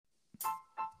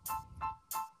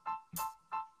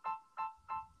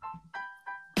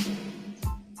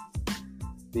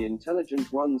the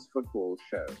Intelligent Ones Football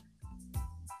Show.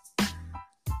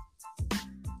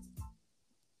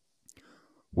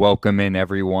 Welcome in,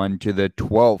 everyone, to the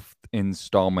 12th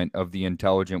installment of the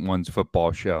Intelligent Ones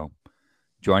Football Show.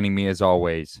 Joining me, as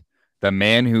always, the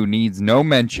man who needs no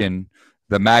mention,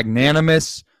 the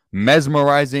magnanimous,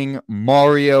 mesmerizing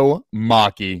Mario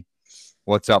Maki.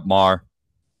 What's up, Mar?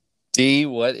 D,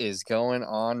 what is going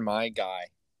on, my guy?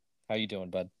 How you doing,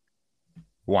 bud?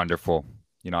 Wonderful.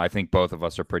 You know, I think both of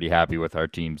us are pretty happy with our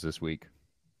teams this week.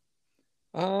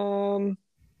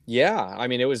 Yeah. I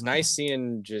mean, it was nice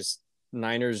seeing just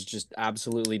Niners just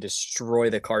absolutely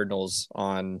destroy the Cardinals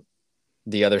on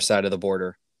the other side of the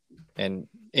border. And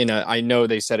I know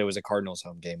they said it was a Cardinals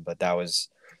home game, but that was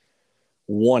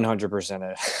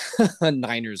 100% a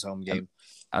Niners home game.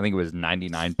 I think it was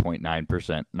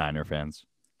 99.9% Niner fans.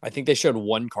 I think they showed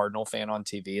one Cardinal fan on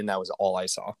TV, and that was all I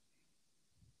saw.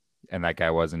 And that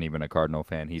guy wasn't even a Cardinal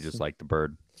fan. He just liked the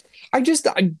bird.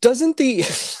 Doesn't the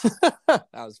that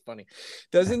was funny.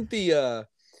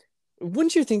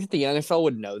 Wouldn't you think that the NFL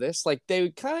would know this? Like, they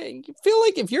would kind of feel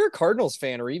like if you're a Cardinals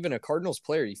fan or even a Cardinals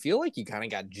player, you feel like you kind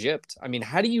of got gypped. I mean,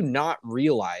 how do you not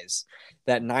realize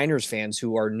that Niners fans,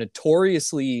 who are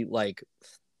notoriously, like,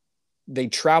 they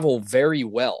travel very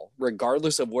well,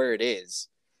 regardless of where it is.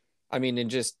 I mean, and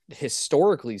just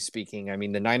historically speaking, I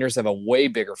mean, the Niners have a way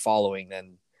bigger following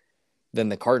than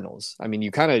the Cardinals. I mean,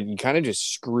 you kind of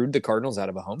just screwed the Cardinals out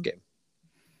of a home game.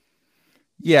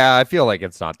 Yeah, I feel like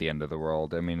it's not the end of the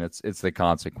world. I mean, it's the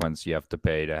consequence you have to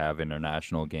pay to have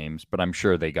international games, but I'm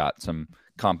sure they got some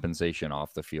compensation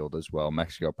off the field as well.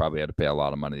 Mexico probably had to pay a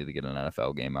lot of money to get an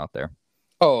NFL game out there.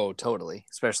 Oh, totally.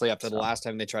 Especially after the last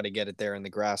time they tried to get it there and the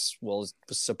grass was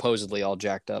supposedly all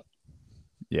jacked up.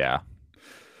 Yeah.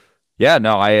 Yeah,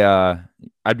 no,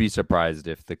 I'd be surprised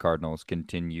if the Cardinals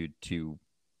continued to,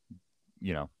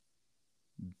 you know,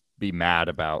 be mad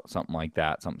about something like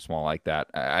that, something small like that.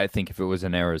 I think if it was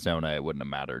in Arizona, it wouldn't have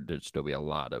mattered. There'd still be a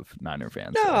lot of Niner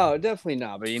fans. No, definitely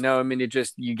not. But, I mean,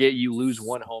 you lose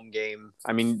one home game.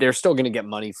 I mean, they're still going to get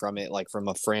money from it, like from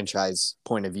a franchise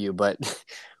point of view. But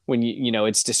when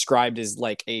it's described as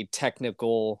like a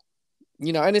technical,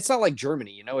 and it's not like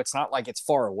Germany, it's not like it's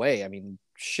far away. I mean,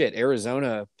 shit,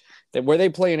 Arizona, where they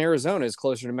play in Arizona is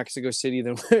closer to Mexico City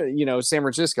than, San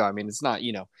Francisco. I mean, it's not,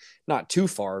 not too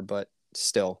far, but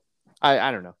still.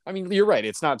 I don't know. I mean, you're right.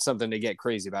 It's not something to get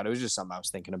crazy about. It was just something I was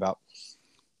thinking about.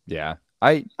 Yeah.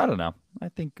 I don't know. I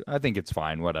think it's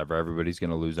fine. Whatever. Everybody's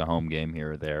going to lose a home game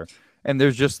here or there. And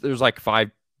there's like five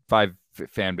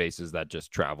fan bases that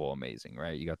just travel amazing,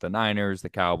 right? You got the Niners, the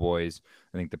Cowboys,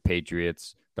 I think the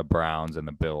Patriots, the Browns, and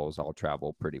the Bills all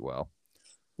travel pretty well.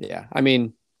 Yeah. I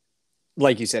mean,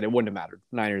 like you said, it wouldn't have mattered.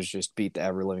 Niners just beat the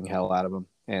ever living hell out of them.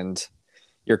 And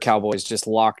your Cowboys just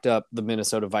locked up the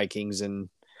Minnesota Vikings and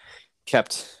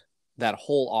kept that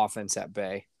whole offense at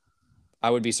bay. I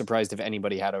would be surprised if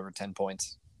anybody had over 10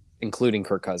 points, including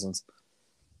Kirk Cousins.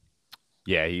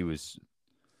 Yeah, he was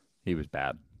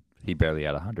bad. He barely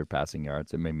had 100 passing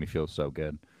yards. It made me feel so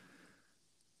good.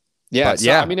 Yeah,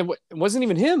 I mean, it wasn't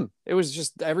even him. It was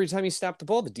just every time he snapped the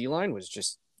ball, the D-line was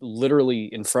just literally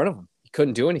in front of him. He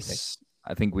couldn't do anything.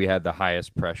 I think we had the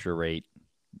highest pressure rate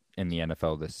in the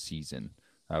NFL this season.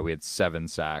 We had 7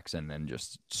 sacks and then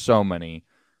just so many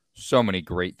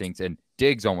great things. And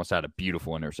Diggs almost had a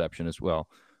beautiful interception as well.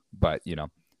 But,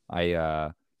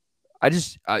 I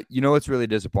just, what's really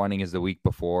disappointing is the week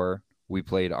before we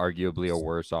played arguably a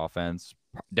worse offense,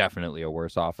 definitely a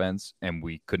worse offense, and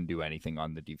we couldn't do anything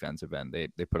on the defensive end.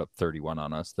 They put up 31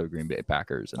 on us, the Green Bay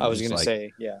Packers. And I was going to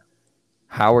say, yeah.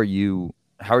 How are you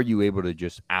able to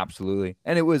just absolutely,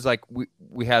 and it was like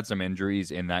we had some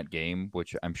injuries in that game,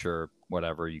 which I'm sure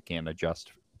whatever, you can't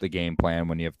adjust the game plan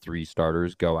when you have 3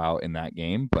 starters go out in that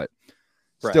game, but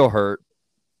still hurt.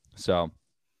 So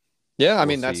yeah, I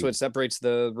mean, that's what separates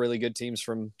the really good teams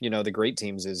from, the great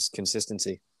teams is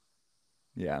consistency.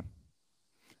 Yeah.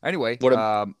 Anyway, what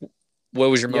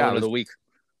was your moment of the week?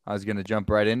 I was going to jump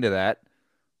right into that.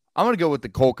 I'm going to go with the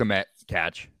Cole Kmet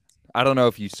catch. I don't know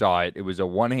if you saw it. It was a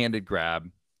one-handed grab,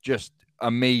 just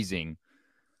amazing.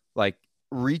 Like,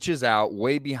 reaches out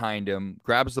way behind him,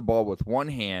 grabs the ball with one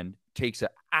hand, takes an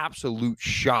absolute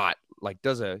shot, like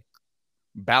does a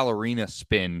ballerina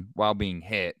spin while being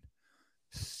hit,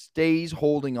 stays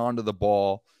holding onto the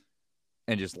ball,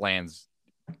 and just lands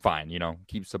fine,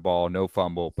 keeps the ball, no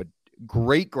fumble, but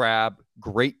great grab,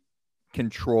 great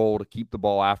control to keep the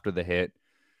ball after the hit,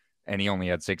 and he only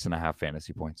had 6.5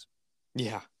 fantasy points.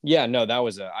 Yeah, no, that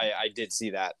was I did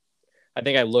see that. I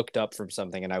think I looked up from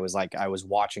something and I was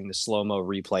watching the slow-mo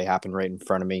replay happen right in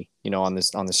front of me, on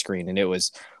the screen, and it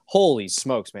was, holy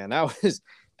smokes, man,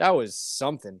 that was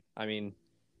something. I mean,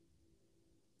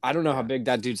 I don't know how big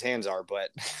that dude's hands are, but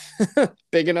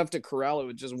big enough to corral it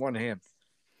with just one hand.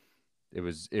 It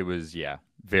was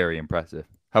very impressive.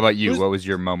 How about you? What was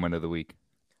your moment of the week?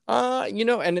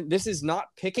 And this is not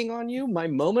picking on you. My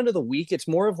moment of the week, it's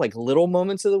more of like little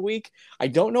moments of the week. I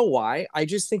don't know why. I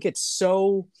just think it's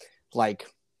so like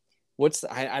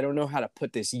I don't know how to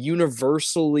put this,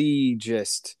 universally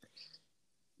just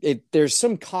there's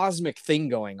some cosmic thing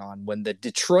going on when the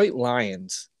Detroit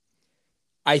Lions,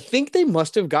 I think they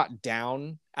must have got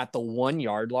down at the 1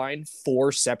 yard line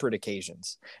 4 separate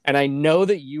occasions. And I know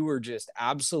that you were just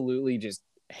absolutely just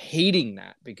hating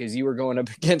that because you were going up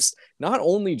against not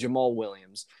only Jamal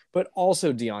Williams, but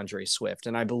also DeAndre Swift.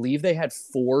 And I believe they had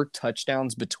 4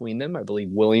 touchdowns between them. I believe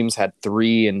Williams had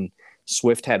 3 and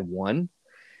Swift had 1.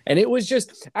 And it was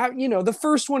just, the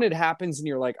first one, it happens and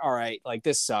you're like, all right, like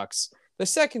this sucks. The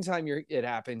second time it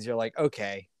happens, you're like,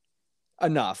 okay,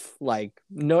 enough. Like,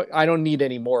 no, I don't need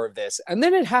any more of this. And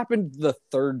then it happened the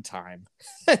third time.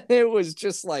 It was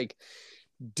just like,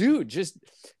 dude,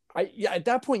 at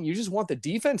that point, you just want the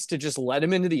defense to just let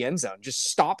him into the end zone. Just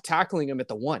stop tackling him at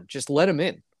the 1. Just let him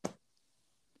in.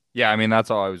 Yeah, I mean,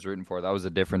 that's all I was rooting for. That was the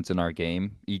difference in our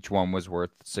game. Each one was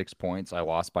worth 6 points. I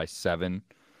lost by 7.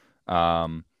 He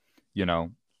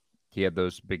had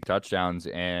those big touchdowns.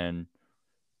 And,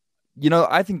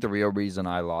 I think the real reason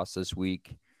I lost this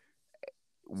week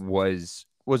was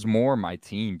more my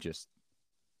team just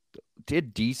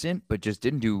did decent, but just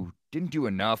didn't do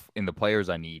enough in the players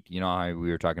I need. You know how we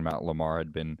were talking about Lamar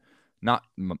had been not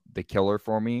the killer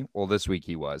for me. Well, this week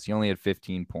he was. He only had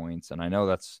 15 points, and I know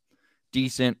that's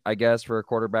decent, I guess, for a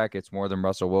quarterback. It's more than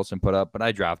Russell Wilson put up, but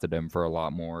I drafted him for a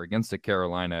lot more against a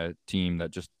Carolina team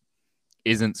that just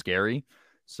isn't scary.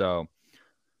 So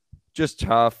just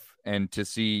tough. And to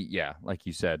see, like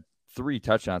you said, 3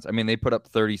 touchdowns. I mean, they put up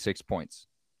 36 points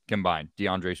combined.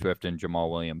 DeAndre Swift and Jamal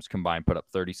Williams combined put up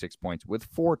 36 points with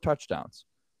 4 touchdowns.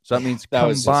 So that means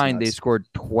combined they scored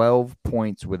 12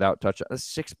 points without touchdowns,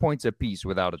 6 points apiece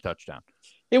without a touchdown.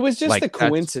 It was just the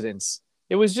coincidence.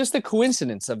 It was just the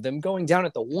coincidence of them going down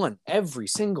at the 1 every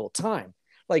single time.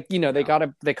 Like, they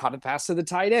caught a pass to the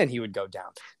tight end, he would go down.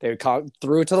 They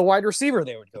threw it to the wide receiver,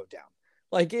 they would go down.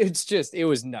 Like, it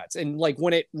was nuts. And like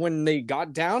when they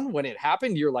got down, when it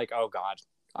happened, you're like, oh God,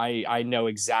 I know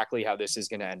exactly how this is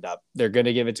going to end up. They're going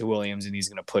to give it to Williams and he's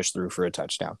going to push through for a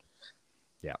touchdown.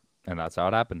 Yeah. And that's how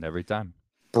it happened every time.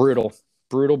 Brutal.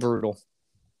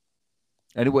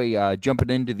 Anyway, jumping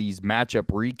into these matchup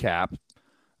recap,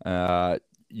 I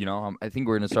think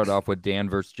we're going to start off with Dan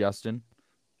versus Justin.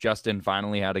 Justin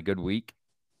finally had a good week,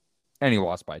 and he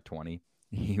lost by 20.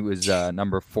 He was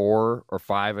number 4 or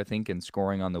 5, I think, in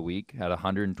scoring on the week, had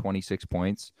 126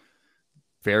 points.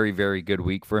 Very, very good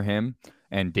week for him.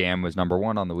 And Dan was number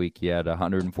 1 on the week. He had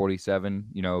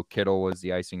 147. Kittle was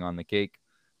the icing on the cake,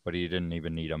 but he didn't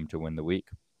even need him to win the week.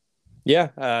 Yeah,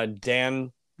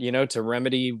 Dan, to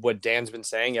remedy what Dan's been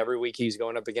saying, every week he's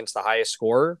going up against the highest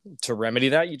scorer. To remedy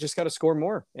that, you just got to score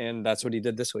more. And that's what he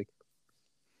did this week.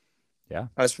 Yeah.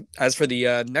 As for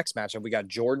the next matchup, we got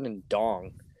Jordan and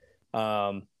Dong.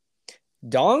 Dong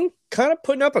kind of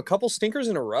putting up a couple stinkers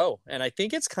in a row, and I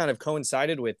think it's kind of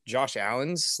coincided with Josh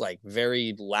Allen's like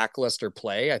very lackluster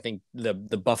play. I think the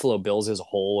Buffalo Bills as a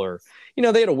whole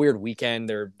they had a weird weekend.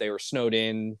 They were snowed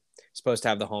in, supposed to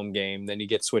have the home game. Then you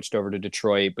get switched over to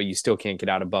Detroit, but you still can't get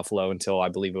out of Buffalo until I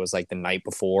believe it was like the night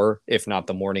before, if not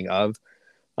the morning of.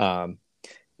 And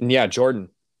yeah, Jordan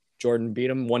beat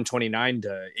him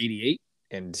 129-88,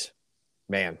 and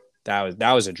man,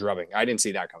 that was a drubbing. I didn't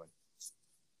see that coming.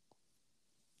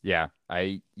 Yeah,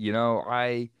 I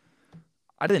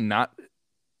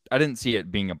didn't see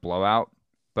it being a blowout,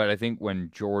 but I think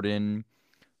when Jordan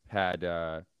had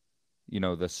the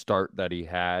start that he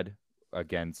had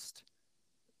against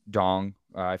Dong,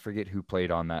 I forget who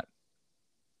played on that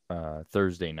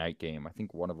Thursday night game. I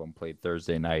think one of them played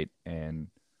Thursday night, and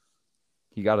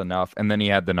he got enough. And then he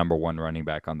had the number 1 running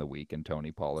back on the week in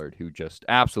Tony Pollard, who just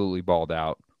absolutely balled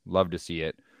out. Love to see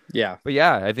it. Yeah. But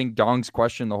yeah, I think Dong's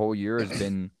question the whole year has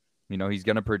been, he's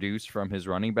going to produce from his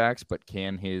running backs, but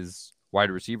can his wide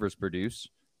receivers produce?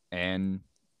 And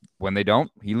when they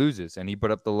don't, he loses. And he put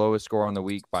up the lowest score on the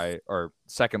week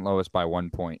second lowest by 1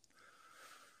 point.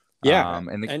 Yeah.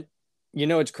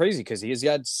 It's crazy because he has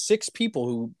got 6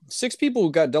 people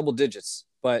who got double digits,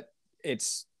 but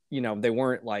it's, they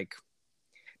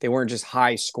weren't just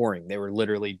high scoring. They were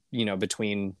literally,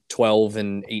 between 12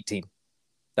 and 18.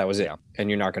 That was it. Yeah. And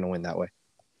you're not going to win that way.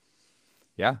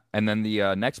 Yeah. And then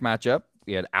the next matchup,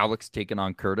 we had Alex taking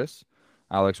on Curtis.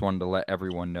 Alex wanted to let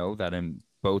everyone know that in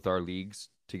both our leagues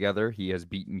together, he has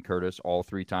beaten Curtis all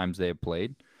 3 times they have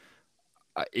played.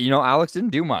 Alex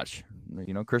didn't do much.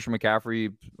 Christian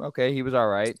McCaffrey, okay, he was all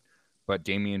right. But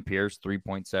Damian Pierce,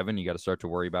 3.7. You got to start to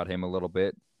worry about him a little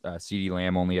bit. CeeDee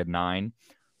Lamb only had 9.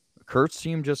 Kurt's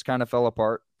team just kind of fell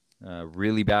apart.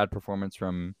 Really bad performance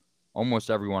from almost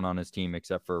everyone on his team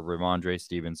except for Ramondre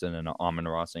Stevenson and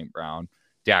Amon-Ra St. Brown.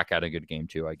 Dak had a good game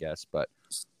too, I guess. But,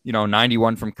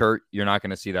 91 from Kurt, you're not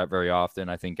going to see that very often.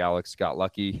 I think Alex got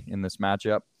lucky in this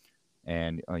matchup.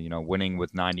 And, winning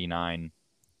with 99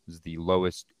 is the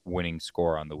lowest winning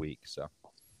score on the week. So,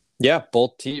 yeah,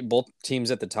 both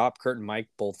teams at the top, Kurt and Mike,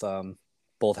 both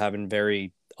having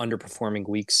very underperforming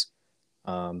weeks.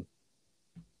 Yeah,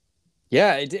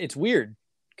 it's weird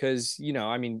because,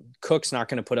 Cook's not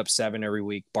going to put up 7 every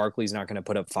week. Barkley's not going to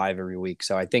put up 5 every week.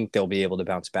 So I think they'll be able to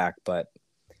bounce back. But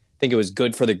I think it was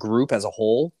good for the group as a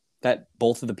whole that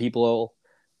both of the people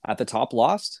at the top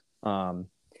lost.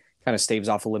 Kind of staves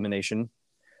off elimination.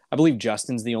 I believe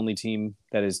Justin's the only team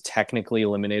that is technically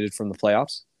eliminated from the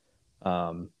playoffs.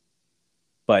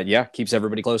 But yeah, keeps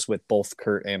everybody close with both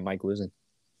Kurt and Mike losing.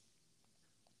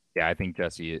 Yeah, I think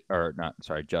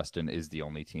Justin is the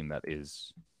only team that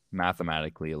is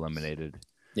mathematically eliminated.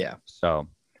 Yeah. So,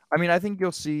 I think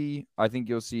you'll see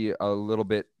a little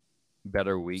bit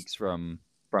better weeks from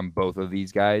both of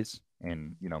these guys.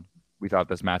 And, we thought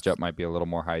this matchup might be a little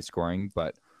more high scoring,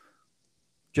 but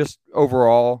just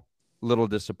overall, a little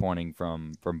disappointing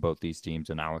from both these teams,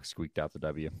 and Alex squeaked out the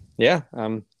W. Yeah,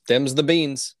 them's the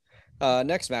beans.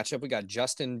 Next matchup, we got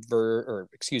Jesse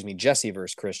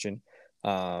versus Christian.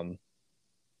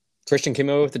 Christian came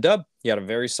out with the dub. He had a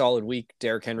very solid week.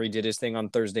 Derrick Henry did his thing on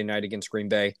Thursday night against Green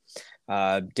Bay.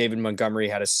 David Montgomery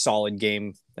had a solid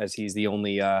game as he's the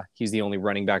only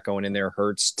running back going in there.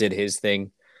 Hurts did his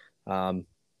thing.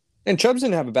 And Chubbs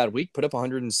didn't have a bad week, put up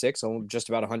 106, just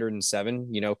about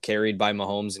 107, carried by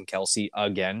Mahomes and Kelsey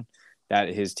again. That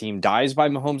his team dies by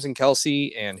Mahomes and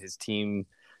Kelsey, and his team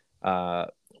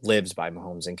lives by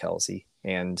Mahomes and Kelsey.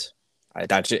 And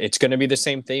it's going to be the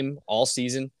same theme all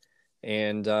season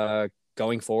and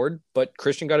going forward. But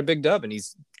Christian got a big dub, and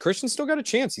Christian's still got a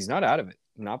chance. He's not out of it,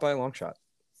 not by a long shot.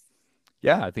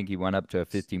 Yeah, I think he went up to a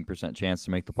 15% chance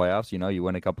to make the playoffs. You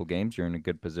win a couple games, you're in a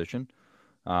good position.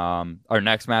 Our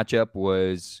next matchup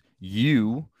was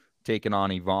you taking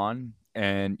on Yvonne,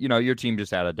 and your team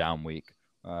just had a down week.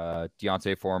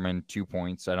 Deontay Foreman, 2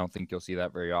 points. I don't think you'll see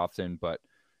that very often, but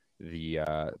the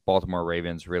Baltimore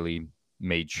Ravens really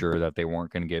made sure that they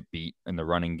weren't going to get beat in the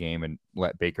running game and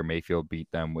let Baker Mayfield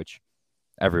beat them, which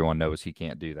everyone knows he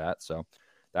can't do that. So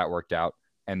that worked out.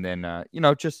 And then,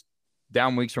 just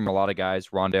down weeks from a lot of guys.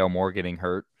 Rondale Moore getting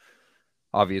hurt.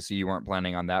 Obviously, you weren't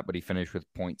planning on that, but he finished with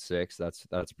 0.6.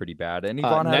 That's pretty bad. And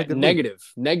Yvonne had a good negative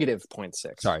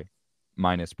 0.6. Sorry,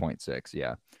 minus 0.6.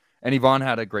 Yeah, and Yvonne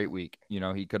had a great week.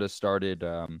 He could have started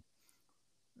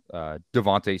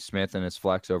Devontae Smith in his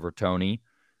flex over Tony,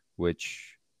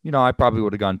 which I probably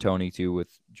would have gone Tony too with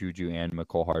Juju and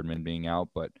McCole Hardman being out,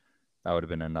 but that would have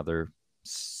been another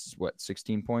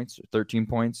 16 points, 13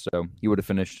 points. So he would have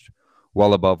finished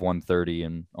well above 130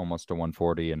 and almost to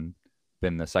 140 and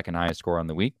been the second highest score on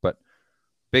the week. But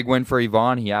big win for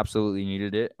Yvonne. He absolutely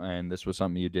needed it, and this was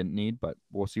something you didn't need, but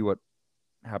we'll see what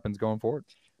happens going forward.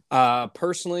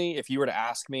 Personally, if you were to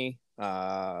ask me,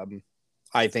 I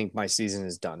think my season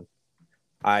is done.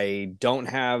 I don't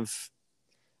have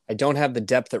the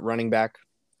depth at running back.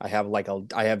 I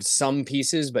have some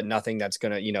pieces, but nothing that's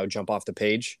gonna jump off the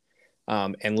page.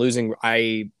 And losing,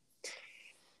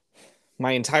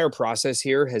 my entire process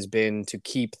here has been to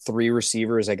keep 3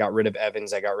 receivers. I got rid of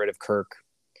Evans. I got rid of Kirk.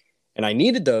 And I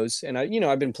needed those. And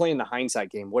I've been playing the hindsight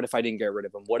game. What if I didn't get rid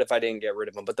of him? What if I didn't get rid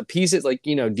of him? But the pieces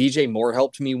DJ Moore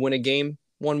helped me win a game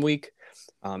one week.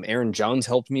 Aaron Jones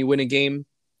helped me win a game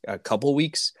a couple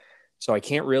weeks. So I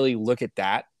can't really look at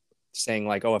that saying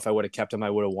if I would have kept him,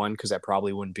 I would have won, because I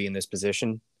probably wouldn't be in this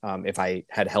position if I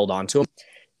had held on to him.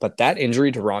 But that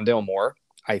injury to Rondale Moore,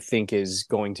 I think, is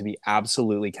going to be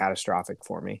absolutely catastrophic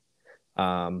for me.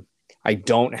 I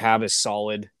don't have a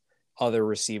solid other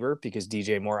receiver because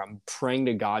DJ Moore, I'm praying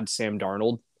to God Sam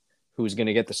Darnold, who's going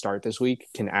to get the start this week,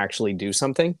 can actually do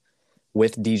something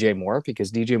with DJ Moore,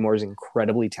 because DJ Moore is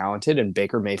incredibly talented and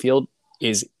Baker Mayfield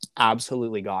is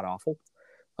absolutely god-awful.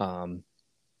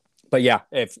 But yeah,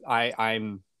 if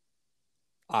I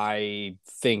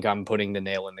think I'm putting the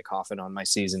nail in the coffin on my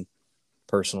season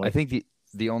personally. I think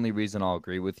the only reason I'll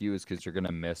agree with you is because you're going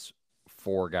to miss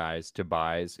 4 guys to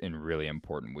buys in really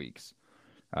important weeks.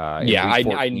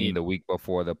 I need the week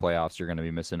before the playoffs. You're going to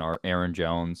be missing Aaron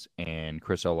Jones and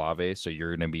Chris Olave, so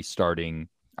you're going to be starting.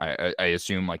 I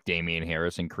assume like Damian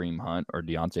Harris and Kareem Hunt or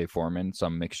Deontay Foreman,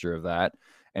 some mixture of that.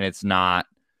 And it's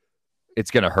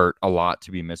going to hurt a lot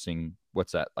to be missing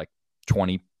what's that, like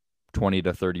 20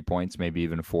 to 30 points, maybe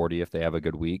even 40 if they have a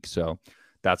good week. So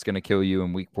that's going to kill you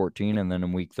in week 14. And then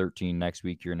in week 13 next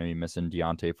week, you're going to be missing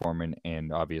Deontay Foreman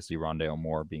and obviously Rondale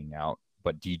Moore being out,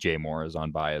 but DJ Moore is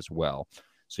on bye as well.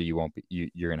 So you're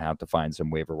going to have to find some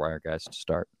waiver wire guys to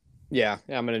start. Yeah,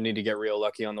 I'm going to need to get real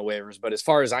lucky on the waivers. But as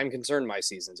far as I'm concerned, my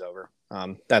season's over.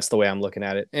 That's the way I'm looking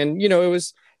at it. And,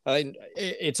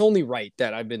 it's only right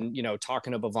that I've been,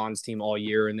 talking up Avon's team all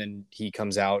year, and then he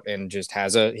comes out and just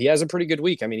has a pretty good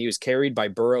week. I mean, he was carried by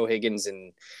Burrow, Higgins,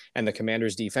 and the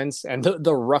Commanders defense. And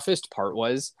the roughest part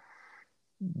was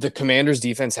the Commanders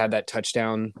defense had that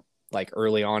touchdown like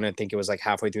early on. I think it was like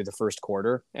halfway through the first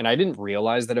quarter. And I didn't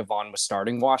realize that Avon was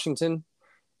starting Washington,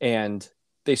 and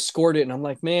they scored it. And I'm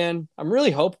like, man, I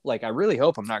really hope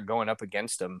I'm not going up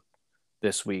against him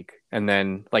this week. And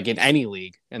then like in any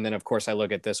league. And then of course I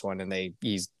look at this one and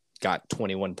he's got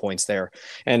 21 points there,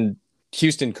 and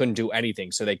Houston couldn't do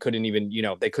anything. So they couldn't even,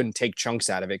 they couldn't take chunks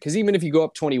out of it. Cause even if you go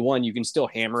up 21, you can still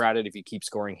hammer at it. If you keep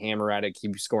scoring, hammer at it,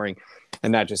 keep scoring.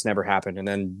 And that just never happened. And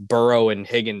then Burrow and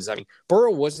Higgins, I mean,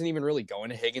 Burrow wasn't even really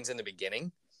going to Higgins in the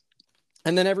beginning.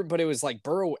 And then everybody was like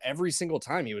Burrow every single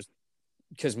time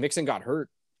because Mixon got hurt.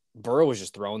 Burrow was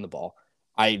just throwing the ball.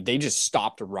 They just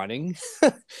stopped running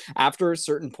after a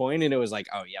certain point, and it was like,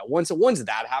 oh yeah, once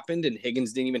that happened, and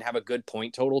Higgins didn't even have a good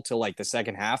point total till like the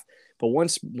second half. But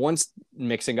once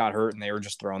Mixon got hurt and they were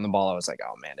just throwing the ball, I was like,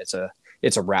 oh man, it's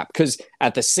a wrap. Because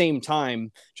at the same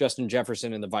time, Justin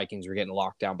Jefferson and the Vikings were getting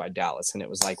locked down by Dallas, and it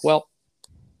was like, well,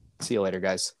 see you later,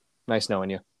 guys. Nice knowing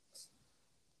you.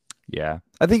 Yeah,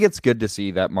 I think it's good to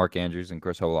see that Mark Andrews and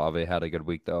Chris Olave had a good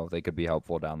week, though. They could be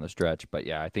helpful down the stretch. But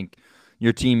yeah, I think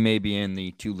your team may be in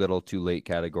the too little, too late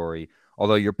category,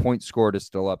 although your point scored is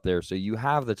still up there. So you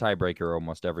have the tiebreaker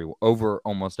over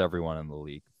almost everyone in the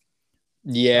league.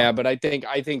 Yeah, but I think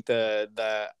the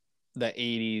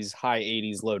 80s, high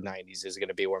 80s, low 90s is going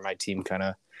to be where my team kind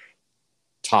of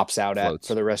tops out at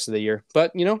for the rest of the year.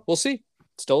 But, we'll see.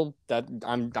 Still, that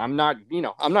I'm not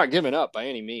giving up by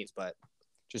any means, but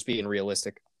just being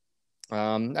realistic.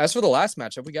 As for the last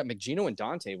matchup, we got McGino and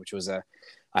Dante, which was a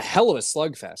hell of a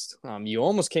slugfest. You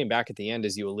almost came back at the end,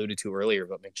 as you alluded to earlier,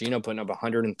 but McGino putting up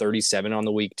 137 on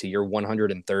the week to your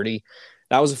 130.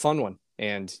 That was a fun one.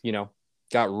 And,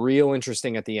 got real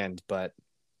interesting at the end, but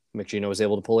McGino was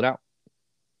able to pull it out.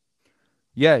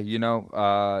 Yeah,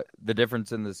 the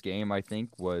difference in this game, I think,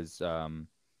 was going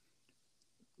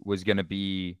to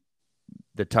be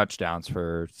the touchdowns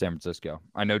for San Francisco.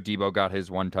 I know Debo got his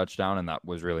one touchdown, and that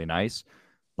was really nice,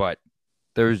 but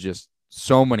there's just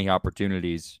so many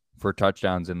opportunities for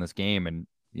touchdowns in this game. And,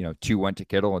 2 went to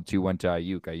Kittle and 2 went to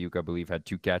Ayuk. Ayuk, I believe, had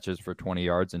 2 catches for 20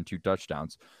 yards and 2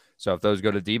 touchdowns. So if those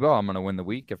go to Debo, I'm going to win the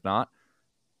week. If not,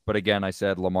 but again, I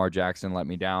said Lamar Jackson let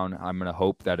me down. I'm going to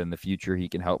hope that in the future he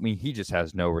can help me. He just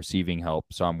has no receiving help,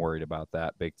 so I'm worried about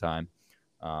that big time.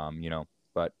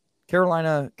 But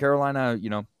Carolina,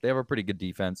 they have a pretty good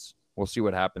defense. We'll see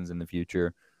what happens in the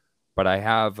future. But I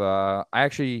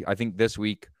think this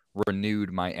week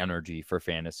renewed my energy for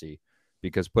fantasy,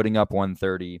 because putting up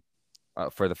 130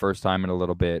 for the first time in a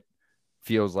little bit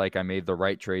feels like I made the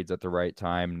right trades at the right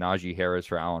time. Najee Harris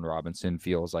for Allen Robinson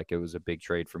feels like it was a big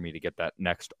trade for me to get that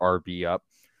next RB up.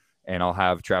 And I'll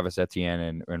have Travis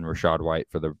Etienne and Rachaad White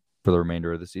for the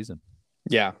remainder of the season.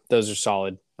 Yeah, those are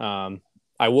solid. I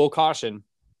will caution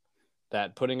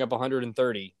that putting up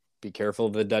 130, be careful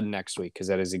of the dud next week, because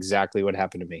that is exactly what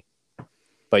happened to me.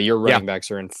 But your running backs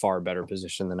are in far better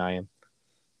position than I am.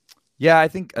 Yeah, I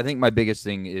think my biggest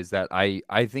thing is that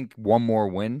I think one more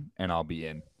win and I'll be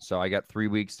in. So I got 3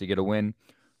 weeks to get a win.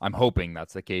 I'm hoping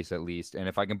that's the case at least. And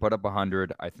if I can put up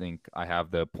 100, I think I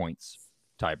have the points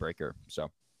tiebreaker.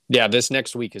 So yeah, this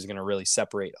next week is going to really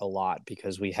separate a lot,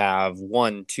 because we have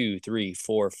 1, 2, 3,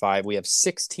 4, 5. We have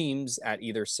 6 teams at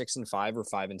either 6-5 or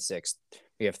 5-6.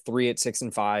 We have 3 at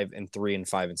 6-5 and 3 and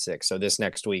 5-6. So this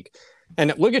next week,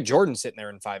 and look at Jordan sitting there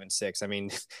in 5-6. I mean,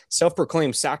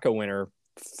 self-proclaimed Sacco winner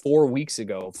 5 weeks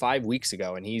ago,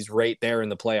 and he's right there in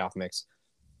the playoff mix.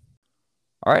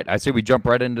 All right, I say we jump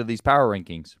right into these power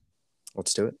rankings.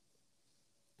 Let's do it.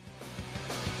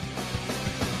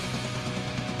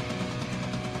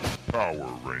 Power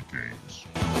rankings.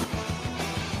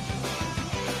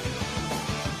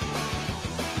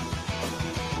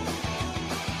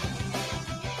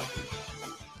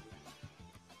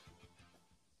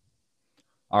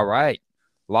 All right.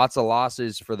 Lots of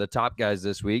losses for the top guys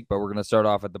this week, but we're going to start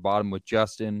off at the bottom with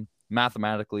Justin,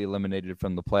 mathematically eliminated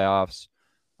from the playoffs.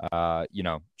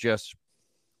 Just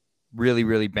really,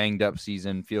 really banged up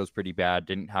season. Feels pretty bad.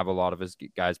 Didn't have a lot of his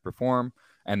guys perform.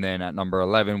 And then at number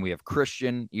 11, we have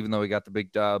Christian. Even though he got the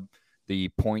big dub, the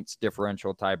points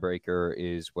differential tiebreaker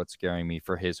is what's scaring me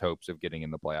for his hopes of getting in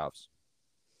the playoffs.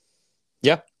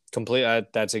 Yeah, complete.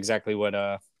 That's exactly what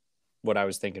I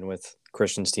was thinking with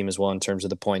Christian's team as well in terms of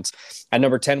the points. At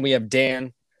number 10, we have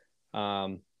Dan.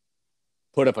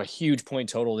 Put up a huge point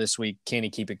total this week. Can he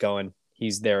keep it going?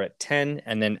 He's there at 10.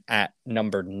 And then at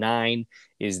number 9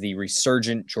 is the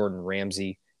resurgent Jordan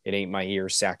Ramsey. It ain't my year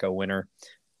Sacco winner.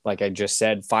 Like I just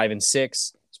said, 5 and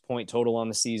 6. His point total on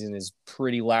the season is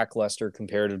pretty lackluster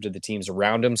comparative to the teams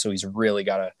around him. So he's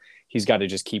got to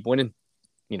just keep winning.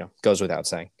 Goes without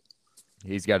saying.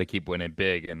 He's got to keep winning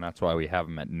big, and that's why we have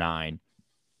him at 9.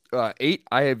 8,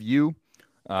 I have you.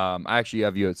 I actually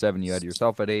have you at 7. You had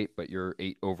yourself at 8, but you're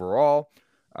 8 overall.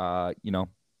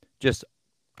 Just a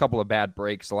couple of bad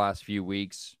breaks the last few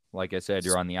weeks. Like I said,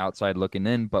 you're on the outside looking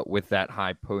in, but with that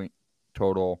high point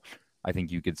total, I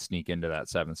think you could sneak into that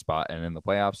 7th spot, and in the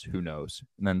playoffs, who knows?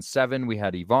 And then 7, we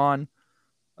had Yvonne.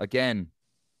 Again,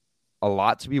 a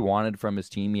lot to be wanted from his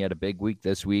team. He had a big week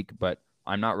this week, but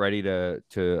I'm not ready to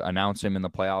announce him in the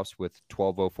playoffs with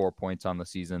 1204 points on the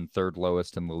season, 3rd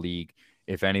lowest in the league.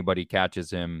 If anybody catches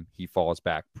him, he falls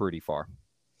back pretty far.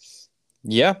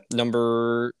 Yeah.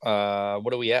 Number,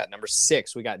 what are we at? Number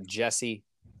 6, we got Jesse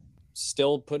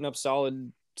still putting up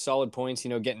solid points,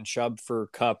 getting chubbed for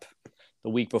Cup the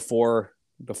week before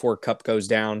Cup goes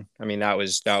down. I mean, that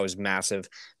was massive,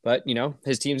 but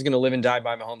his team's going to live and die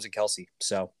by Mahomes and Kelsey.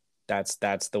 So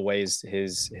that's the ways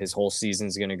his whole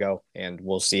season's going to go, and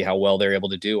we'll see how well they're able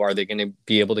to do. Are they going to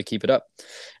be able to keep it up?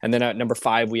 And then at number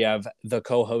 5, we have the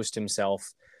co-host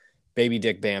himself, Baby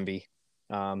Dick Bambi.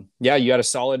 You had a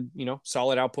solid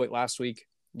output last week.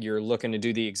 You're looking to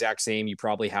do the exact same. You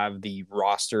probably have the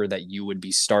roster that you would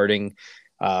be starting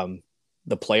the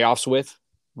playoffs with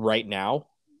right now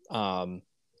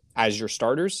as your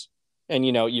starters. And,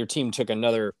 your team took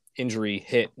another injury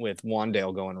hit with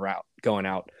Wandale going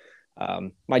out.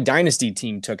 My dynasty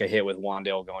team took a hit with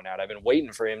Wandale going out. I've been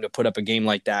waiting for him to put up a game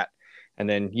like that. And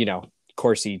then, of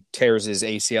course, he tears his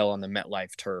ACL on the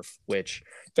MetLife turf, which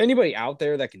if anybody out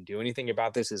there that can do anything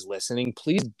about this is listening,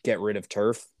 please get rid of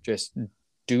turf. Just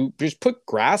put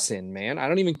grass in, man. I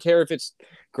don't even care if it's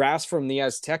grass from the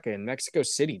Azteca in Mexico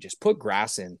City. Just put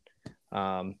grass in.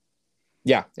 And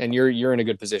you're in a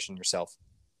good position yourself.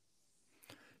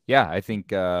 Yeah, I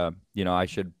think I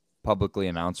should publicly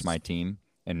announce my team,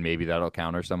 and maybe that'll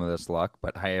counter some of this luck.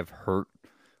 But I have hurt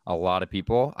a lot of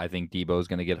people. I think Debo's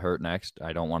going to get hurt next.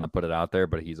 I don't want to put it out there,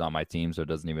 but he's on my team, so it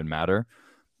doesn't even matter.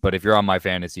 But if you're on my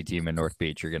fantasy team in North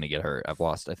Beach, you're going to get hurt. I've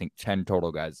lost, I think, 10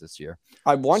 total guys this year.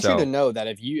 I want you to know that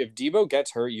if Debo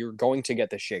gets hurt, you're going to get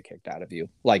the shit kicked out of you.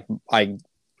 Like I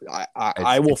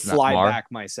will fly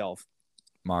back myself.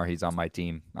 Mar, he's on my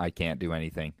team. I can't do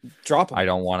anything. Drop him. I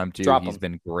don't want him to. He's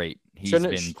been great. He's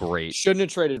been great. Shouldn't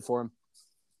have traded for him.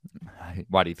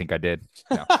 Why do you think I did?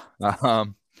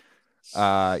 No.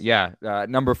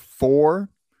 Number 4,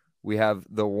 we have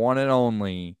the one and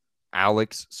only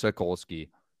Alex Sokolsky.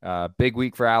 Big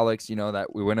week for Alex. That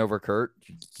we went over Kurt.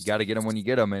 You got to get him when you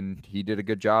get him, and he did a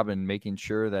good job in making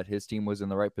sure that his team was in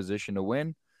the right position to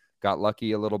win. Got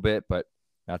lucky a little bit, but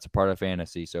that's a part of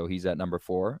fantasy. So he's at number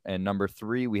 4. And number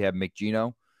 3, we have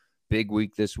McGino. Big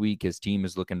week this week. His team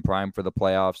is looking prime for the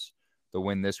playoffs. The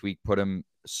win this week put him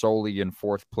solely in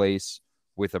 4th place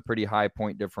with a pretty high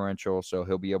point differential. So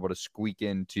he'll be able to squeak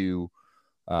into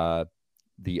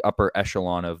the upper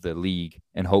echelon of the league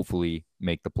and hopefully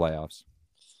make the playoffs.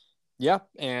 Yeah.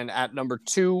 And at number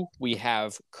 2, we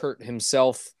have Kurt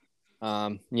himself,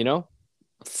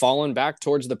 falling back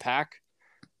towards the pack.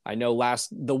 I know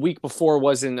the week before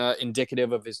wasn't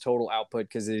indicative of his total output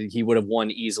because he would have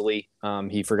won easily.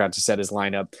 He forgot to set his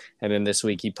lineup. And then this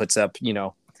week he puts up,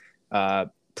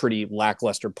 pretty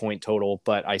lackluster point total,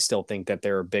 but I still think that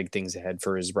there are big things ahead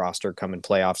for his roster coming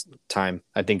playoffs time.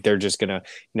 I think they're just going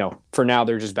to, for now,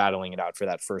 they're just battling it out for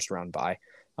that first round bye.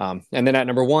 And then at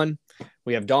number 1,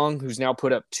 we have Dong, who's now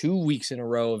put up 2 weeks in a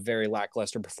row of very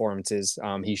lackluster performances.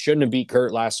 He shouldn't have beat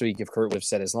Kurt last week if Kurt would have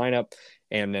set his lineup.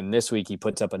 And then this week he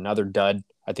puts up another dud.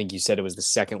 I think you said it was the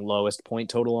 2nd lowest point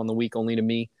total on the week, only to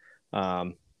me.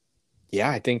 I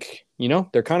think,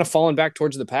 they're kind of falling back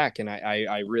towards the pack. And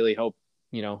I really hope,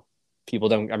 people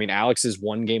don't. I mean, Alex is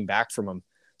 1 game back from him.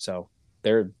 So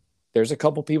there's a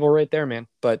couple people right there, man.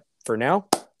 But for now,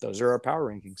 those are our power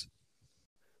rankings.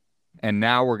 And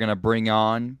now we're going to bring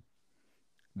on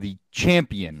the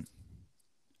champion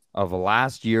of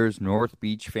last year's North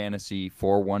Beach Fantasy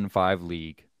 415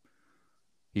 League.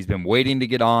 He's been waiting to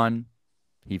get on.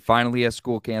 He finally has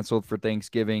school canceled for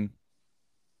Thanksgiving.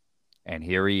 And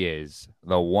here he is,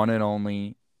 the one and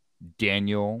only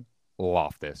Daniel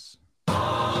Loftus.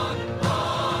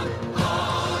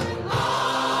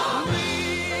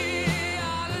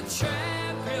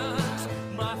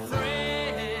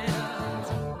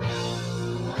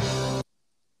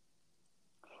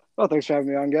 Oh, thanks for having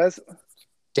me on, guys.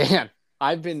 Dan,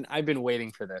 I've been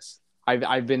waiting for this.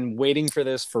 I've been waiting for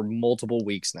this for multiple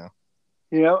weeks now.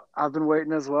 I've been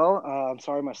waiting as well. I'm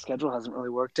sorry my schedule hasn't really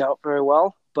worked out very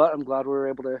well, but I'm glad we were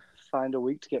able to find a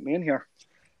week to get me in here.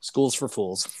 School's for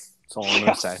fools. That's all I'm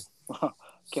going to say.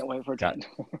 Can't wait for it.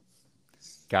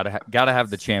 Gotta have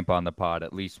the champ on the pod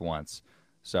at least once.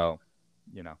 So,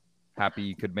 happy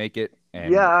you could make it.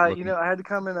 And I had to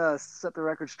come and set the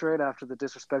record straight after the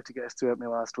disrespect you guys threw at me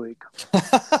last week.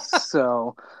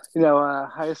 So,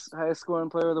 highest scoring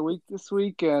player of the week this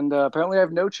week, and apparently I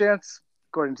have no chance,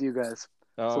 according to you guys.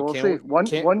 So we'll see.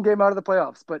 One game out of the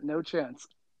playoffs, but no chance.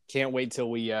 Can't wait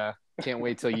till you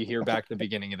hear back the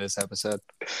beginning of this episode.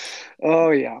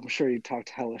 Oh yeah, I'm sure you talked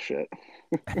hella shit.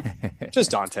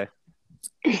 Just Dante.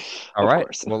 All right.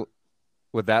 Well,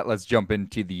 with that, let's jump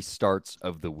into the starts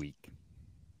of the week.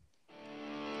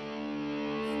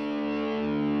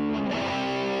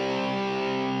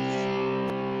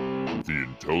 The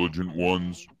Intelligent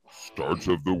Ones starts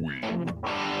of the week.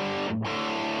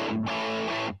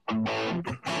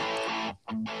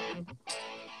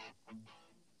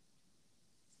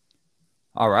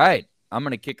 All right. I'm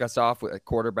going to kick us off with a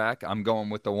quarterback. I'm going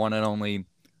with the one and only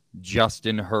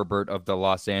Justin Herbert of the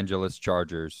Los Angeles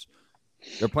Chargers.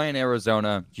 They're playing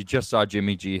Arizona. You just saw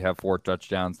Jimmy G have 4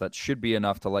 touchdowns. That should be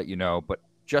enough to let you know. But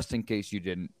just in case you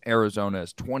didn't, Arizona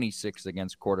is 26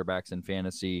 against quarterbacks in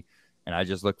fantasy. And I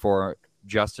just look for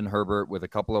Justin Herbert with a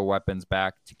couple of weapons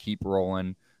back to keep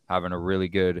rolling, having a really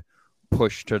good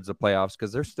push towards the playoffs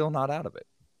because they're still not out of it.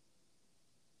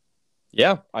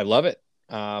 Yeah, I love it.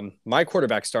 My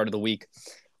quarterback start of the week,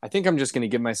 I think I'm just going to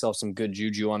give myself some good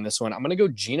juju on this one. I'm going to go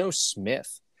Geno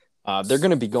Smith. They're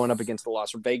going to be going up against the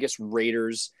Las Vegas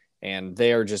Raiders, and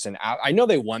they are just I know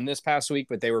they won this past week,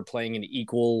 but they were playing an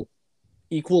equal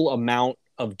amount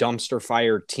of dumpster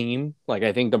fire team. Like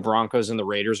I think the Broncos and the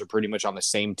Raiders are pretty much on the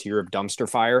same tier of dumpster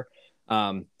fire.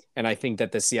 And I think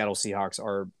that the Seattle Seahawks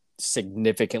are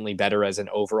significantly better as an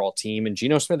overall team. And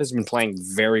Geno Smith has been playing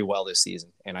very well this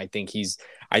season. And I think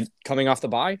coming off the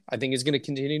bye, I think he's going to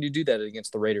continue to do that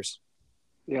against the Raiders.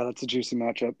 Yeah, that's a juicy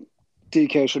matchup.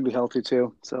 DK should be healthy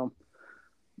too. So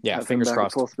yeah, fingers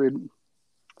crossed. Full speed.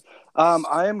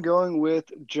 I am going with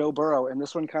Joe Burrow, and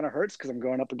this one kind of hurts because I'm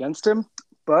going up against him.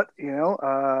 But,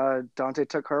 Dante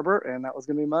took Herbert, and that was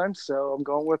going to be mine. So I'm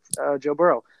going with Joe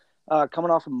Burrow.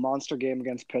 Coming off a monster game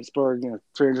against Pittsburgh,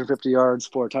 350 yards,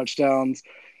 4 touchdowns.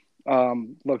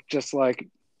 Looked just like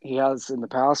he has in the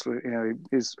past.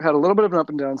 He's had a little bit of an up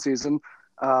and down season,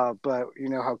 but you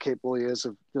know how capable he is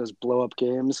of those blow up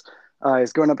games.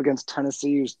 He's going up against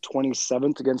Tennessee, who's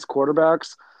 27th against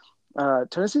quarterbacks.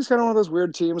 Tennessee's kind of one of those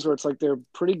weird teams where it's like they're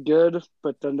pretty good,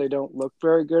 but then they don't look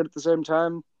very good at the same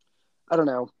time. I don't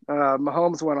know.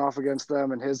 Mahomes went off against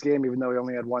them in his game, even though he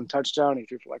only had 1 touchdown. He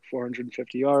threw for like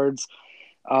 450 yards.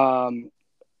 I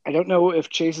don't know if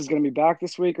Chase is going to be back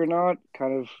this week or not,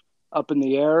 kind of up in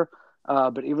the air.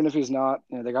 But even if he's not,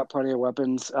 they got plenty of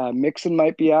weapons. Mixon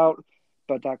might be out,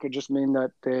 but that could just mean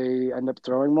that they end up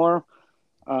throwing more.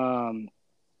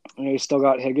 You still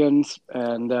got Higgins,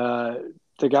 and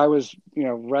the guy was,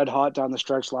 red hot down the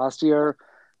stretch last year.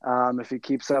 If he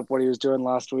keeps up what he was doing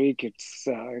last week, it's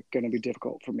going to be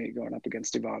difficult for me going up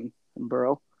against Yvonne and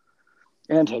Burrow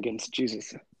and Higgins.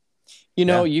 Jesus.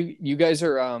 You guys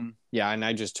are, and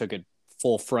I just took it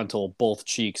full frontal, both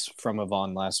cheeks from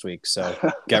Yvonne last week. So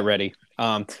get ready.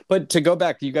 But to go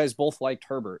back, you guys both liked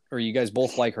Herbert, or you guys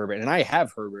both like Herbert, and I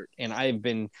have Herbert, and I've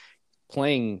been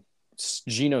playing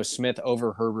Geno Smith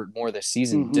over Herbert more this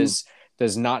season. Mm-hmm.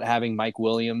 Does not having Mike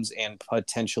Williams and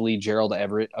potentially Gerald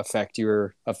Everett affect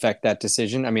that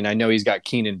decision? I mean, I know he's got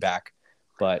Keenan back,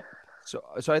 but so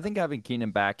I think having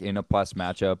Keenan back in a plus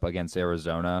matchup against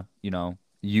Arizona,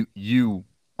 you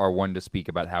are one to speak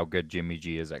about how good Jimmy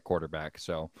G is at quarterback.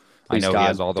 So Please I know God, he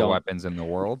has all the weapons in the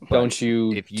world. But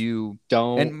if you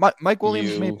don't, and Mike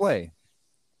Williams may play.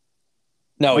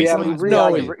 No, he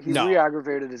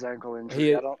re-aggravated his ankle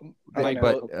injury.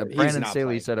 Brandon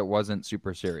Staley said it wasn't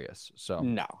super serious. So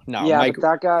no. Yeah, Mike, but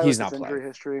that guy he's with not his injury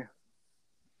history.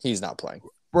 He's not playing.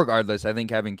 Regardless, I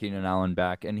think having Keenan Allen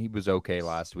back, and he was okay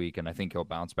last week, and I think he'll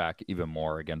bounce back even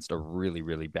more against a really,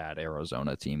 really bad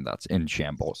Arizona team that's in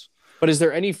shambles. But is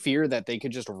there any fear that they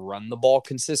could just run the ball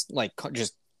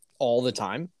just all the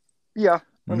time? Yeah.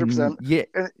 100%.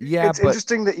 It's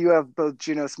interesting that you have both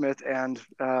Geno Smith and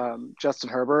Justin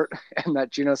Herbert, and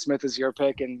that Geno Smith is your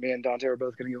pick, and me and Dante are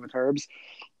both going to go with Herbs.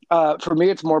 For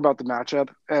me, it's more about the matchup,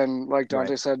 and like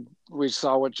Dante said, we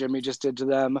saw what Jimmy just did to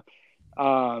them,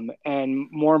 and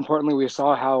more importantly, we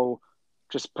saw how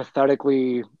just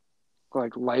pathetically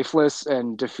lifeless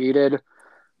and defeated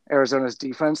Arizona's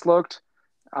defense looked.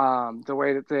 The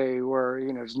way that they were,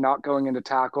 just not going into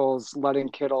tackles, letting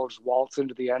Kittle just waltz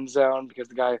into the end zone because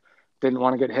the guy didn't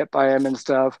want to get hit by him and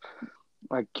stuff.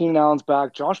 Like Keenan Allen's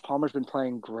back. Josh Palmer's been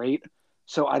playing great.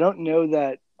 So I don't know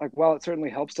that, like, while it certainly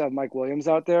helps to have Mike Williams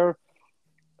out there,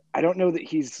 I don't know that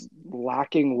he's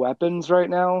lacking weapons right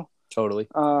now. Totally.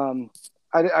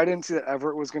 I didn't see that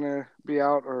Everett was going to be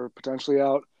out or potentially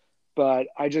out, but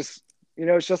I just,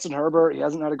 it's Justin Herbert. He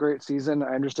hasn't had a great season.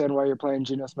 I understand why you're playing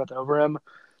Geno Smith over him,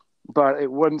 but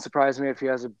it wouldn't surprise me if he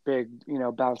has a big,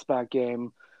 bounce back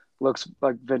game, looks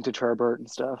like vintage Herbert and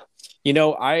stuff.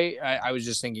 I was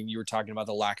just thinking you were talking about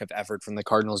the lack of effort from the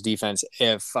Cardinals defense.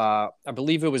 If I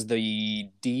believe it was the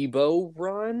Debo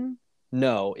run.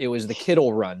 No, it was the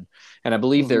Kittle run. And I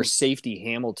believe their safety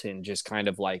Hamilton just kind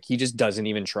of like, he just doesn't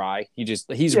even try.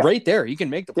 He's right there. He can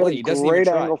make the play. He doesn't even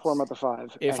try. Great angle for him at the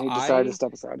 5. And he decided to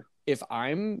step aside. If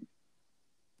I'm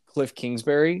Cliff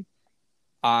Kingsbury,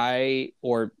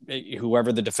 or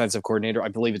whoever the defensive coordinator, I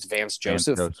believe it's Vance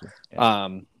Joseph. Yeah.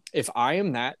 If I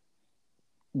am that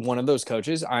one of those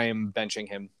coaches, I am benching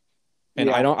him. And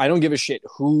I don't give a shit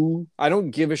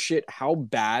how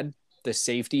bad the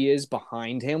safety is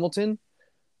behind Hamilton.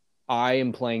 I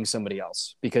am playing somebody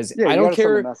else because I don't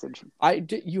care.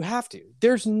 You have to.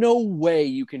 There's no way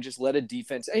you can just let a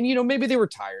defense. And maybe they were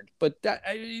tired, but that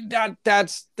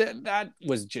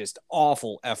was just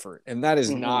awful effort, and that is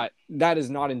not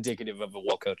indicative of a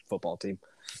well-coached football team.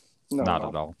 No, not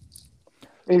at all.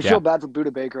 And you feel bad for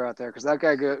Budda Baker out there because that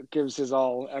guy gives his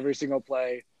all every single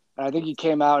play. And I think he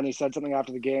came out and he said something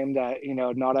after the game that,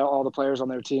 not all the players on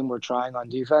their team were trying on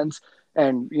defense.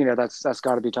 And, that's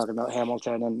got to be talking about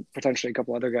Hamilton and potentially a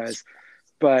couple other guys.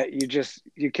 But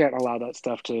you can't allow that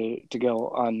stuff to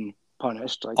go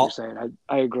unpunished, like you're saying.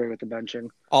 I agree with the benching.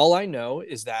 All I know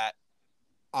is that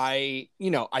I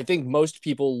think most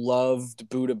people loved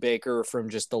Budda Baker from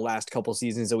just the last couple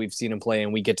seasons that we've seen him play,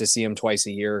 and we get to see him twice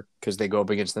a year because they go up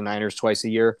against the Niners twice a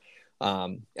year.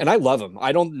 And I love him.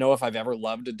 I don't know if I've ever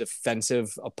loved a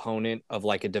defensive opponent of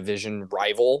like a division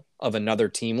rival of another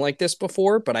team like this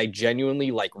before, but I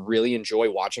genuinely really enjoy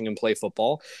watching him play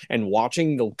football and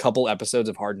watching the couple episodes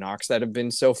of Hard Knocks that have been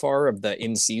so far of the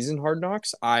in-season Hard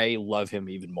Knocks. I love him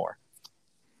even more.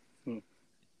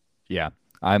 Yeah.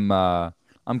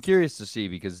 I'm curious to see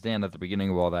because Dan, at the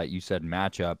beginning of all that, you said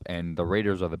matchup, and the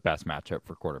Raiders are the best matchup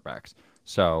for quarterbacks.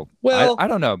 So I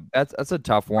don't know. That's a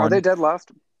tough one. Are they dead last?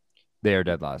 They are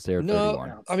dead last. They are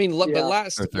 31. I mean, but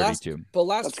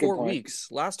last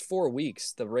 4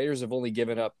 weeks, the Raiders have only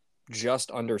given up just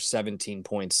under 17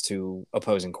 points to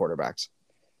opposing quarterbacks.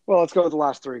 Well, let's go with the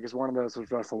last 3 because one of those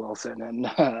was Russell Wilson, and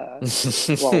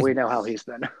we know how he's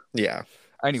been. Yeah.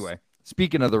 Anyway,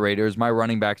 speaking of the Raiders, my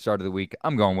running back start of the week,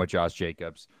 I'm going with Josh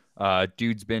Jacobs.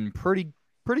 Dude's been pretty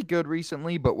good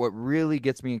recently, but what really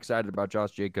gets me excited about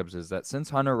Josh Jacobs is that since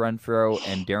Hunter Renfrow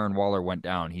and Darren Waller went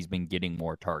down, he's been getting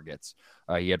more targets.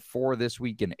 He had 4 this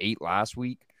week and 8 last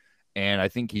week, and I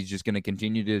think he's just going to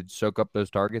continue to soak up those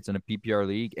targets in a PPR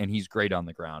league, and he's great on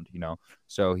the ground,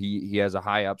 So he has a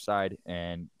high upside,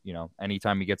 and,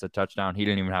 anytime he gets a touchdown, he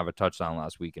didn't even have a touchdown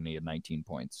last week, and he had 19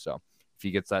 points. So if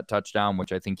he gets that touchdown,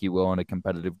 which I think he will in a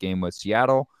competitive game with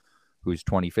Seattle, who's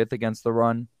 25th against the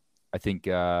run, I think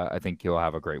he'll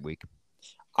have a great week.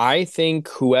 I think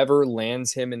whoever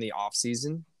lands him in the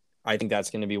offseason, I think that's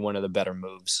going to be one of the better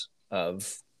moves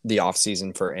of the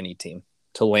offseason for any team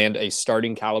to land a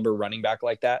starting caliber running back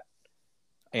like that.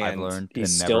 And I've learned to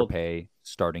never pay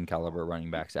starting caliber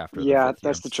running backs after. Yeah,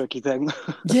 that's the tricky thing.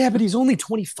 Yeah, but he's only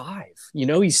 25.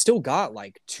 He's still got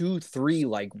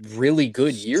 2-3 really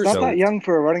good years. He's not that young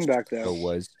for a running back, though. So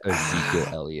was Ezekiel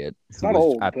Elliott. It's not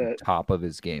old, at the top of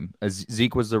his game.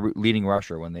 Zeke was the leading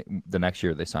rusher when the next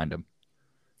year they signed him.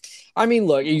 I mean,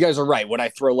 look, you guys are right. Would I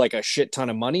throw a shit ton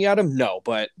of money at him? No,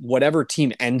 but whatever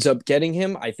team ends up getting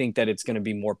him, I think that it's going to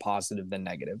be more positive than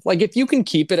negative. If you can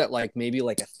keep it at maybe a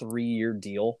 3-year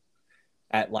deal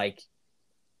at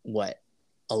what,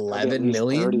 11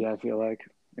 million? 30, I feel like.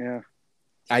 Yeah.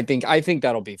 I think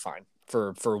that'll be fine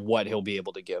for what he'll be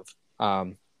able to give.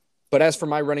 But as for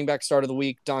my running back start of the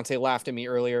week, Dante laughed at me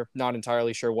earlier. Not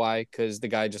entirely sure why, because the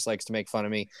guy just likes to make fun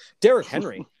of me. Derrick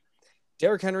Henry.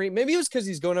 Maybe it was because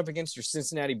he's going up against your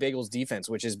Cincinnati Bengals defense,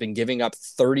 which has been giving up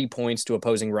 30 points to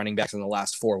opposing running backs in the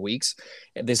last 4 weeks.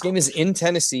 This game is in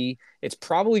Tennessee. It's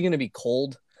probably going to be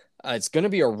cold. It's going to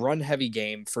be a run-heavy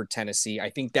game for Tennessee.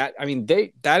 I think that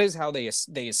is how they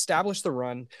establish the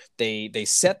run. They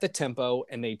set the tempo,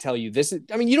 and they tell you this is.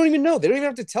 You don't even know. They don't even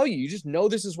have to tell you. You just know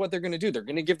this is what they're going to do. They're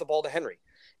going to give the ball to Henry.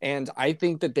 And I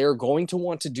think that they're going to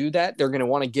want to do that. They're going to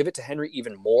want to give it to Henry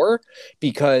even more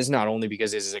because not only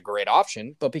because this is a great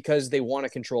option, but because they want to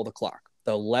control the clock.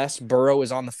 the less Burrow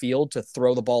is on the field to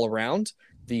throw the ball around,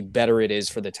 the better it is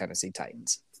for the Tennessee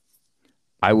Titans.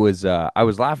 I was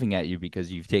laughing at you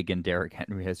because you've taken Derrick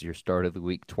Henry as your start of the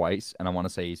week twice, and I want to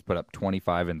say he's put up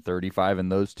 25 and 35 in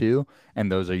those two,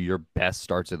 and those are your best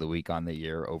starts of the week on the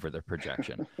year over the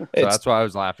projection. So that's why I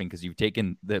was laughing, because you've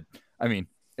taken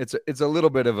it's a little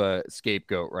bit of a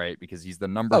scapegoat, right? Because he's the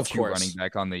number 2 running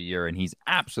back on the year, and he's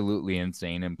absolutely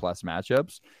insane in plus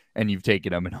matchups, and you've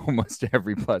taken him in almost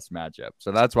every plus matchup.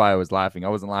 So that's why I was laughing. I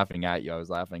wasn't laughing at you. I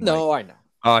was laughing. No, I know.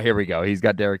 Oh, here we go. He's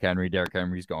got Derrick Henry. Derrick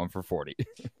Henry's going for 40.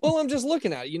 Well, I'm just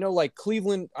looking at it. Like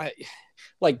Cleveland,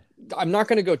 I'm not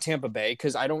going to go Tampa Bay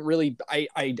because I don't really –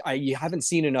 I haven't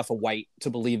seen enough of White to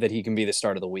believe that he can be the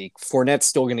start of the week. Fournette's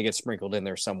still going to get sprinkled in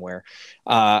there somewhere.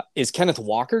 Is Kenneth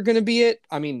Walker going to be it?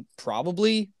 I mean,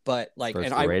 probably, but like –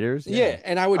 and the Raiders? Yeah,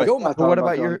 and I would go – what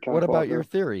about your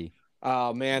theory?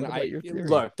 Oh, man,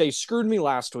 look, they screwed me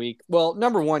last week. Well,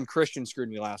 number one, Christian screwed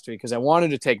me last week because I wanted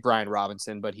to take Brian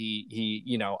Robinson, but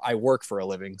he I work for a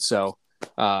living, so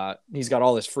he's got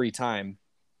all this free time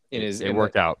in his. It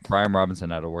worked out. Brian Robinson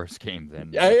had a worse game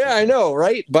than. Yeah, I know,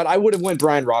 right? But I would have went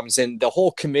Brian Robinson. The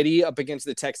whole committee up against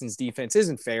the Texans defense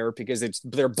isn't fair because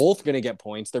they're both going to get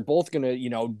points. They're both going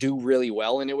to do really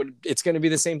well, and it's going to be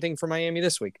the same thing for Miami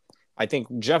this week. I think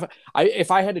if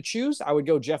I had to choose, I would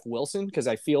go Jeff Wilson because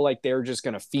I feel like they're just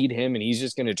going to feed him and he's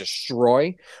just going to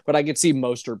destroy. But I could see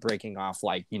Mostert breaking off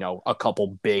a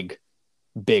couple big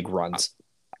runs.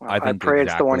 I pray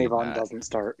it's the one Yvonne doesn't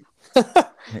start.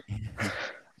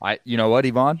 You know what,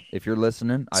 Yvonne? If you're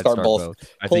listening, I'd start both.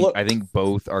 I think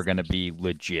both are going to be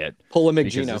legit. Pull a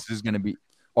McGino. This is going to be.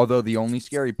 Although the only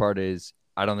scary part is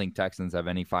I don't think Texans have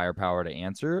any firepower to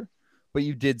answer. But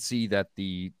you did see that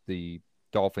the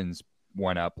Dolphins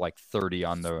went up like 30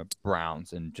 on the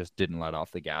Browns and just didn't let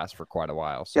off the gas for quite a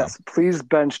while. So. Yes, please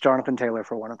bench Jonathan Taylor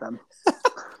for one of them.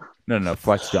 No,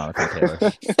 flex Jonathan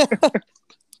Taylor.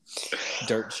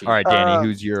 Dirt sheet. All right, Danny,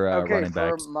 who's your running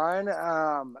back? For mine,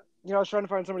 I was trying to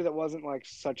find somebody that wasn't like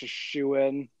such a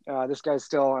shoe-in. This guy's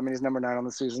still, he's number 9 on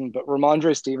the season, but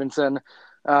Ramondre Stevenson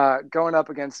going up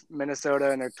against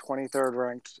Minnesota in their 23rd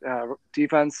ranked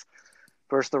defense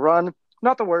versus the run.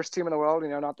 Not the worst team in the world,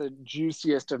 not the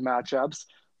juiciest of matchups.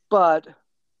 But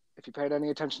if you paid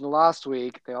any attention to last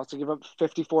week, they also give up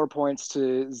 54 points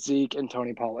to Zeke and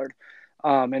Tony Pollard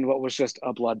in what was just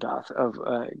a bloodbath of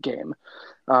a game.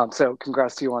 So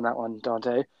congrats to you on that one,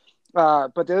 Dante.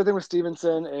 But the other thing with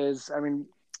Stevenson is,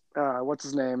 what's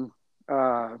his name?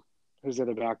 Who's the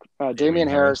other back? Damian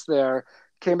Harris there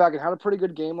came back and had a pretty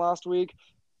good game last week,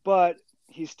 but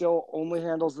he still only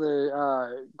handles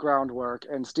the groundwork.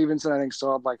 And Stevenson, I think,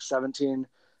 still had like 17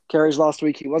 carries last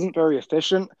week. He wasn't very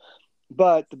efficient,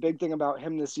 but the big thing about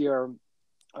him this year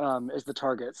is the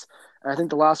targets. And I think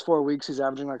the last 4 weeks, he's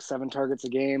averaging like 7 targets a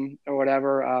game or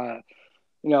whatever.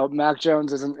 Mac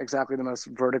Jones isn't exactly the most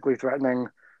vertically threatening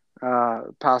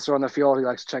passer on the field. He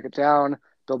likes to check it down.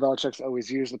 Bill Belichick's always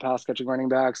used the pass catching running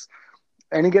backs.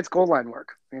 And he gets goal line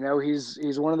work.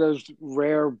 He's one of those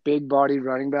rare big-bodied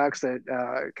running backs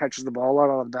that catches the ball a lot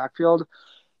on the backfield,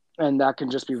 and that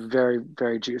can just be very,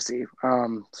 very juicy.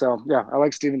 So, yeah, I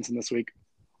like Stevenson this week.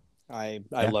 I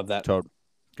love that.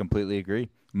 Completely agree.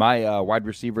 My wide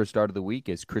receiver start of the week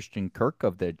is Christian Kirk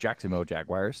of the Jacksonville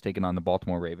Jaguars, taking on the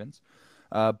Baltimore Ravens.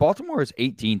 Baltimore is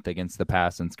 18th against the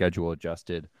pass and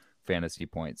schedule-adjusted fantasy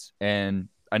points. And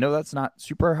I know that's not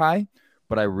super high,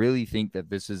 but I really think that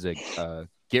this is a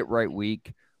get-right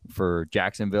week for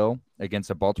Jacksonville against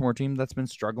a Baltimore team that's been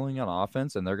struggling on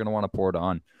offense, and they're going to want to pour it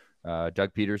on.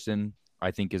 Doug Peterson,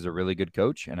 I think, is a really good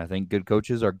coach, and I think good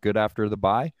coaches are good after the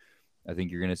bye. I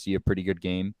think you're going to see a pretty good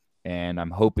game, and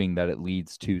I'm hoping that it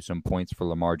leads to some points for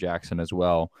Lamar Jackson as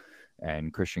well,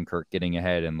 and Christian Kirk getting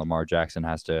ahead, and Lamar Jackson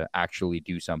has to actually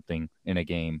do something in a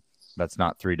game that's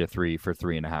not 3-3 for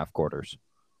 3.5 quarters.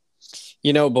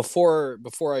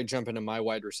 Before I jump into my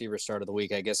wide receiver start of the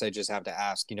week, I guess I just have to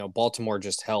ask, Baltimore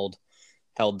just held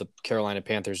the Carolina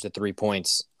Panthers to 3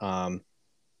 points.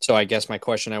 So I guess my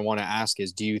question I want to ask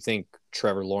is, do you think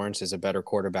Trevor Lawrence is a better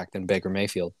quarterback than Baker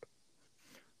Mayfield?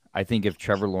 I think if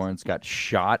Trevor Lawrence got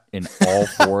shot in all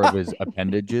 4 of his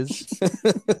appendages,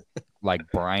 like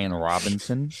Brian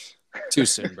Robinson. Too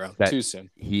soon, bro. Too soon.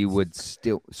 He would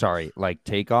still, like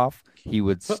Takeoff, he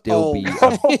would still be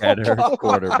a better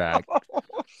quarterback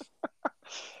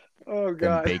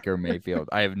than Baker Mayfield.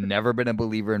 I have never been a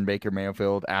believer in Baker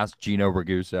Mayfield. Ask Gino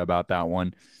Ragusa about that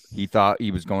one. He thought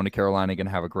he was going to Carolina, going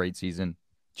to have a great season.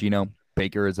 Gino,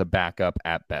 Baker is a backup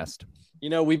at best.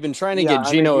 We've been trying to get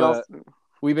Gino.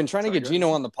 We've been trying to get Sorry,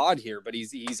 Gino on the pod here, but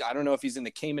he's I don't know if he's in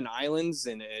the Cayman Islands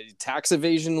in a tax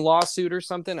evasion lawsuit or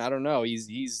something. I don't know. He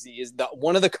is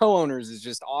one of the co-owners is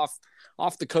just off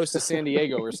the coast of San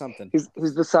Diego or something.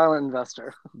 He's the silent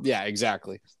investor. Yeah,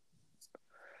 exactly.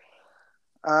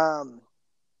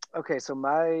 Okay, so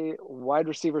my wide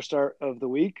receiver start of the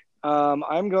week.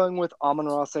 I'm going with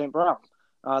Amon-Ra St. Brown,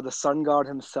 the sun god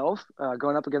himself,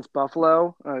 going up against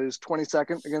Buffalo. He's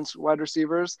 22nd against wide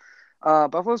receivers.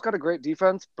 Buffalo's got a great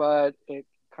defense, but it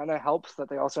kind of helps that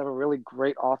they also have a really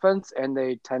great offense, and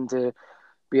they tend to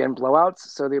be in blowouts,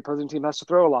 so the opposing team has to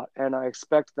throw a lot. And I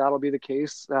expect that'll be the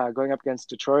case going up against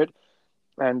Detroit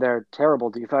and their terrible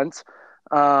defense.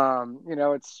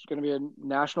 It's going to be a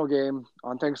national game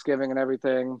on Thanksgiving and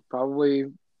everything. Probably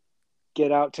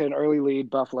get out to an early lead,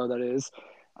 Buffalo, that is.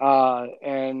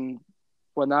 And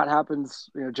when that happens,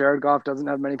 Jared Goff doesn't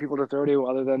have many people to throw to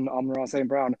other than Amon-Ra St.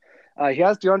 Brown. He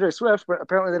has DeAndre Swift, but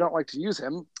apparently they don't like to use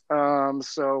him. So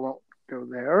I won't go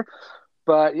there.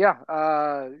 But yeah,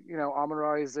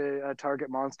 Amon-Ra is a target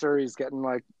monster. He's getting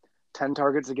like 10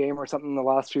 targets a game or something in the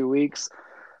last few weeks.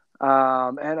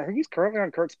 And I think he's currently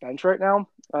on Kirk's bench right now.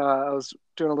 I was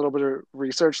doing a little bit of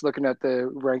research looking at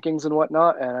the rankings and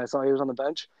whatnot, and I saw he was on the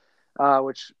bench,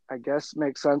 which I guess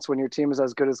makes sense when your team is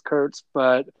as good as Kurt's.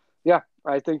 But yeah,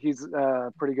 I think he's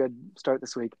a pretty good start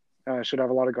this week. Should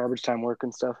have a lot of garbage time work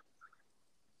and stuff.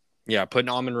 Yeah, putting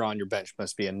Amon-Ra on your bench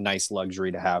must be a nice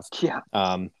luxury to have. Yeah.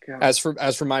 As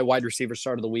for my wide receiver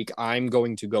start of the week, I'm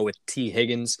going to go with T.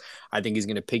 Higgins. I think he's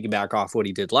going to piggyback off what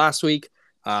he did last week.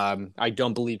 I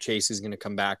don't believe Chase is going to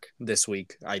come back this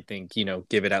week. I think,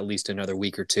 give it at least another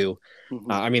week or two.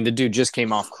 Mm-hmm. The dude just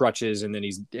came off crutches, and then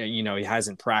he's, he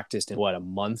hasn't practiced in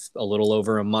a little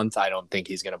over a month. I don't think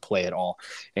he's going to play at all.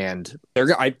 And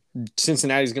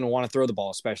Cincinnati's going to want to throw the ball,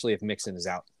 especially if Mixon is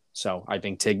out. So I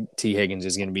think T. Higgins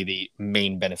is going to be the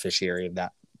main beneficiary of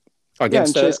that.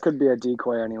 And Chase could be a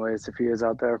decoy anyways if he is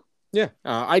out there. Yeah,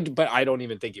 but I don't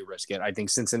even think you risk it. I think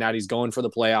Cincinnati's going for the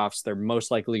playoffs. They're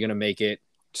most likely going to make it.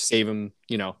 Save him,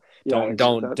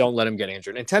 don't let him get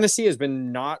injured. And Tennessee has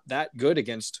been not that good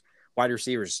against wide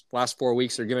receivers. Last 4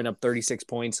 weeks, they're giving up 36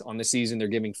 points on the season. They're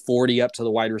giving 40 up to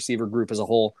the wide receiver group as a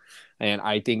whole. And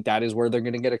I think that is where they're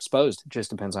going to get exposed. It just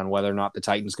depends on whether or not the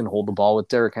Titans can hold the ball with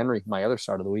Derrick Henry, my other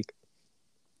start of the week.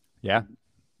 Yeah,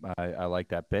 I like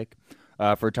that pick.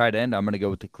 For tight end, I'm going to go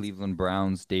with the Cleveland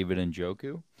Browns, David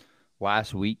Njoku.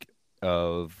 Last week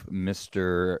of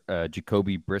Mr.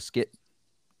 Jacoby Brisket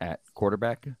at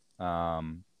quarterback.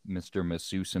 Mr.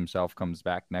 Masseuse himself comes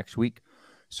back next week.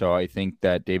 So I think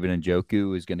that David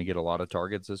Njoku is going to get a lot of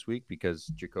targets this week because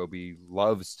Jacoby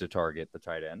loves to target the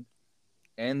tight end.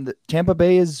 And Tampa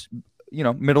Bay is,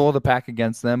 middle of the pack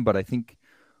against them, but I think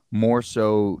more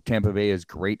so Tampa Bay is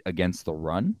great against the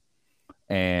run.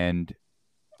 And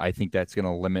I think that's going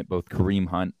to limit both Kareem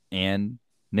Hunt and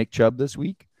Nick Chubb this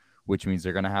week, which means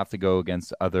they're going to have to go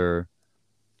to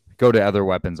other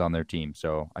weapons on their team.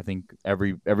 So I think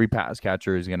every pass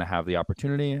catcher is going to have the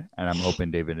opportunity, and I'm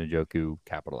hoping David Njoku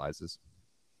capitalizes.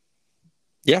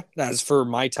 Yeah, as for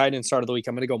my tight end start of the week,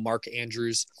 I'm going to go Mark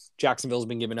Andrews. Jacksonville's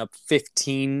been giving up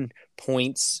 15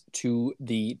 points to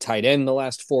the tight end the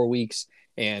last 4 weeks,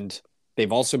 and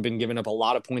they've also been giving up a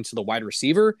lot of points to the wide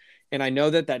receiver. And I know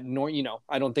that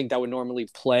I don't think that would normally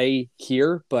play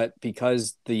here, but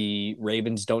because the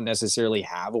Ravens don't necessarily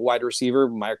have a wide receiver,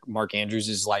 Mark Andrews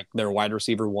is like their wide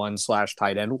receiver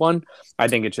 1/tight end 1. I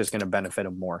think it's just going to benefit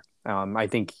him more. I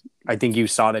think you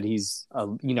saw that he's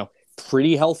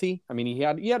pretty healthy. I mean,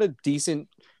 he had a decent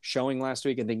showing last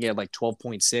week. I think he had like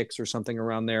 12.6 or something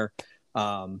around there.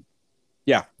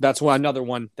 Yeah, that's another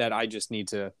one that I just need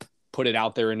to put it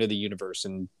out there into the universe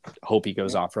and hope he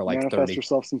goes off for like manifest 30.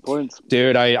 yourself some points,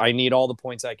 dude. I need all the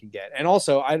points I can get. And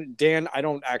also, I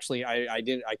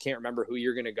can't remember who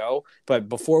you're gonna go, but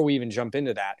before we even jump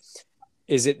into that,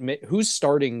 who's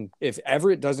starting? If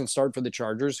Everett doesn't start for the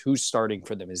Chargers, who's starting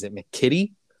for them? Is it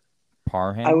McKitty?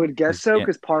 Parham? I would guess so,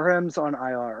 because Parham's on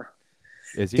IR.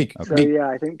 Is he? So yeah,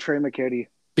 I think Trey McKitty.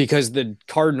 Because the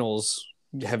Cardinals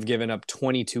have given up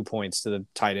 22 points to the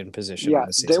tight end position. Yeah,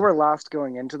 they were last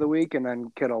going into the week, and then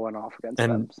Kittle went off against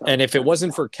them. So. And if it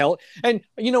wasn't for and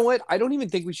you know what? I don't even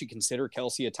think we should consider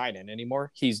Kelsey a tight end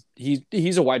anymore. He's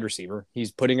a wide receiver.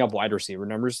 He's putting up wide receiver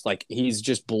numbers. Like, he's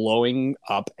just blowing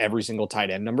up every single tight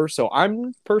end number. So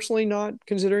I'm personally not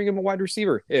considering him a wide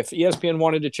receiver. If ESPN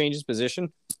wanted to change his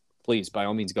position, please, by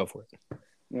all means, go for it.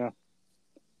 Yeah.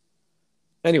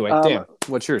 Anyway, Dan,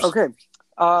 what's yours? Okay.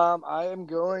 I am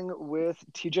going with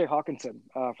TJ Hawkinson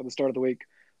for the start of the week.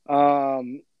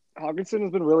 Hawkinson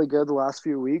has been really good the last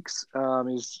few weeks.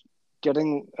 He's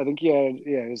getting, I think he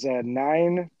was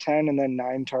 9, 10, and then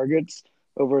 9 targets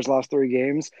over his last 3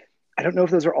 games. I don't know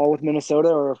if those are all with Minnesota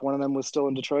or if one of them was still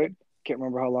in Detroit. Can't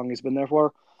remember how long he's been there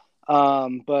for.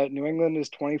 But New England is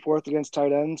 24th against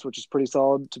tight ends, which is pretty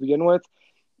solid to begin with.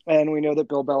 And we know that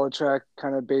Bill Belichick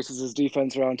kind of bases his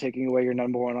defense around taking away your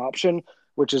number one option,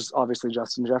 which is obviously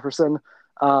Justin Jefferson.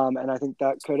 And I think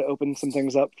that could open some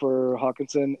things up for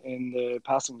Hawkinson in the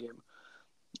passing game.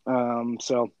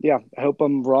 I hope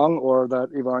I'm wrong or that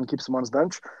Yvonne keeps him on his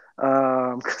bench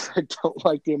because I don't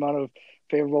like the amount of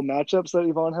favorable matchups that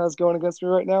Yvonne has going against me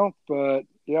right now. But,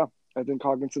 yeah, I think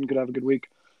Hawkinson could have a good week.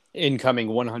 Incoming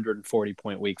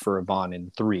 140-point week for Yvonne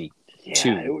in 3,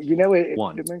 2,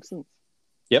 one. It makes sense.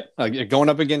 Yep. Going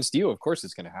up against you, of course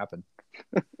it's going to happen.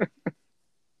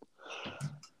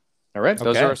 All right.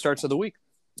 Those are our starts of the week.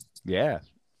 Yeah.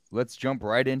 Let's jump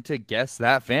right into Guess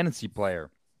That Fantasy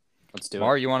Player. Let's do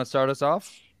Mar, it. you want to start us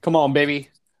off? Come on, baby.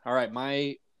 All right.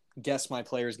 My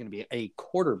player is going to be a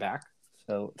quarterback.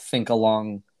 So think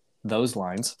along those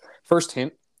lines. First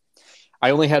hint. I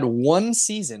only had one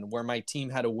season where my team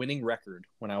had a winning record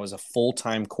when I was a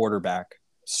full-time quarterback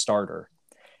starter.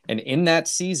 And in that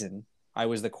season, I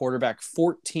was the quarterback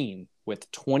 14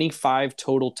 with 25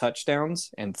 total touchdowns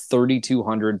and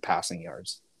 3,200 passing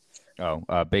yards. Oh,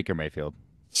 Baker Mayfield.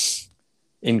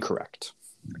 Incorrect.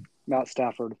 Matt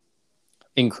Stafford.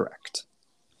 Incorrect.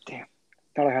 Damn.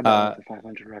 Thought I had that with the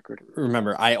 500 record.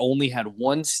 Remember, I only had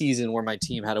one season where my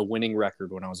team had a winning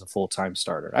record when I was a full-time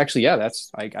starter. Actually, yeah,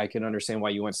 I can understand why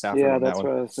you went Stafford on that one. Yeah, that's what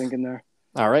I was thinking there.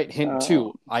 All right, hint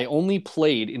 2. I only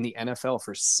played in the NFL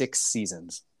for 6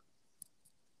 seasons.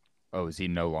 Oh, is he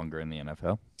no longer in the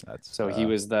NFL? He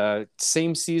was the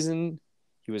same season.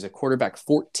 He was a quarterback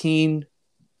 14,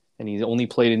 and he only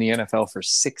played in the NFL for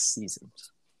 6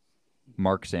 seasons.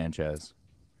 Mark Sanchez.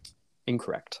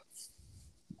 Incorrect.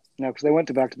 No, because they went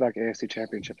to back-to-back AFC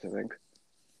championships, I think.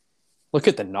 Look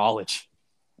at the knowledge.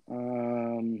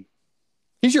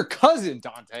 He's your cousin,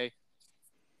 Dante.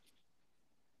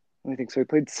 Let me think. So he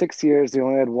played 6 years. He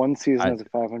only had one season as a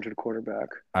 500 quarterback.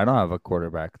 I don't have a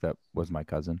quarterback that was my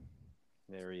cousin.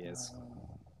 There he is.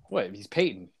 What? He's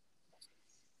Peyton.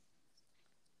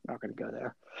 Not going to go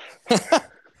there.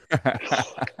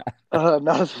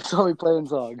 No, it's only playing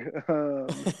Zog.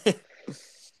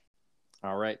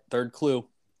 All right. Third clue.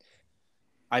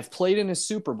 I've played in a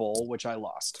Super Bowl, which I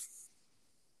lost.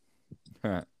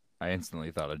 I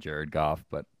instantly thought of Jared Goff,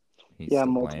 but he's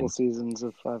multiple seasons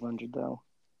of 500 though.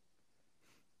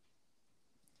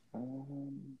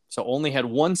 So only had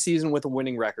one season with a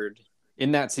winning record.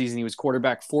 In that season, he was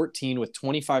quarterback 14 with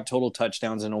 25 total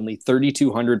touchdowns and only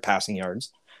 3,200 passing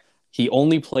yards. He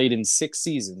only played in 6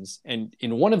 seasons, and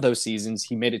in one of those seasons,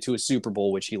 he made it to a Super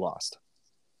Bowl, which he lost.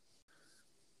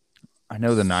 I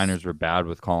know the Niners were bad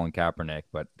with Colin Kaepernick,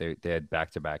 but they had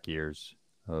back-to-back years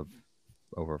of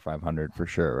over 500 for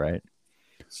sure, right?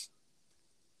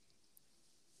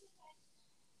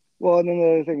 Well, and then the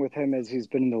other thing with him is he's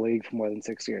been in the league for more than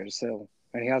 6 years,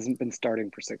 and he hasn't been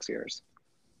starting for 6 years.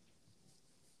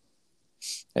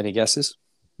 Any guesses?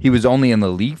 He was only in the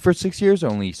league for 6 years,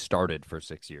 only started for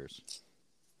 6 years.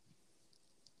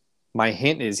 My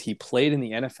hint is he played in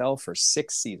the NFL for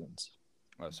 6 seasons.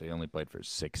 Oh, so he only played for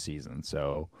 6 seasons.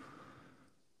 So,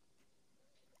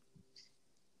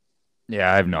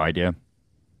 yeah, I have no idea.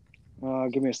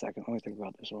 Give me a second. Let me think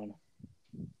about this one.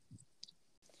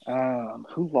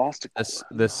 Who lost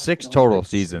the 6 total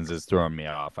seasons is throwing me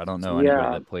off. I don't know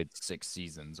anybody that played 6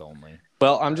 seasons only.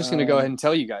 Well, I'm just going to go ahead and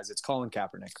tell you guys. It's Colin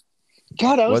Kaepernick.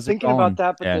 God, I was thinking about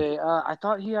that, but I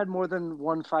thought he had more than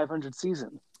one 500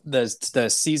 season. The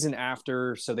season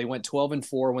after, so they went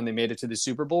 12-4 when they made it to the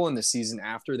Super Bowl, and the season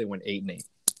after they went 8-8.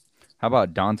 How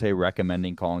about Dante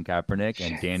recommending Colin Kaepernick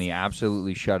and Danny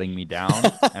absolutely shutting me down?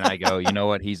 And I go, you know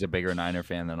what? He's a bigger Niner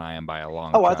fan than I am by a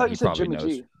long shot. I thought you said Jimmy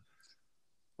G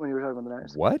when you were talking about the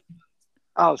Niners. What?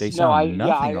 Oh, they sound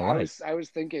nothing alike. I was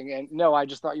thinking, and no, I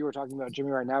just thought you were talking about Jimmy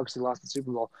right now because he lost the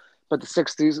Super Bowl. But the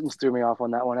 6 seasons threw me off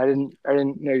on that one. I didn't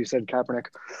know you said Kaepernick.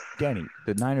 Danny,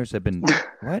 the Niners have been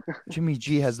what? Jimmy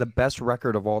G has the best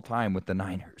record of all time with the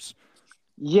Niners.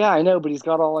 Yeah, I know, but he's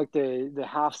got all like the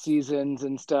half seasons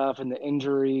and stuff and the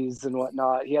injuries and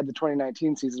whatnot. He had the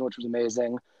 2019 season, which was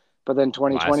amazing, but then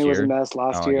 2020 was a mess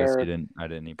last year. I didn't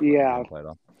even play it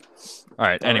all. All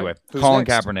right. Anyway, Colin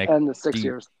Kaepernick and the 6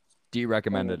 years. D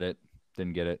recommended it.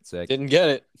 Didn't get it. Sick. Didn't get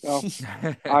it. Oh,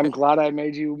 I'm glad I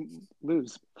made you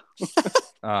lose.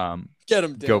 Get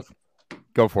him, Dan.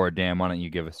 Go for it, Dan. Why don't you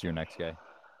give us your next guy?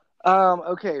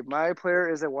 Okay, my player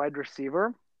is a wide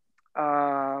receiver.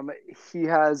 He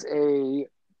has a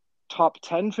top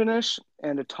 10 finish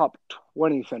and a top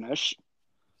 20 finish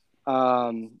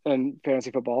in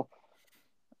fantasy football.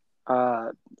 I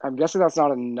I'm guessing that's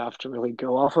not enough to really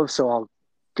go off of, so I'll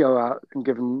go out and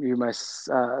give you my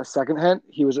second hint.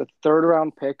 He was a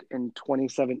third-round pick in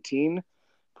 2017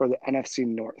 for the NFC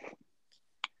North.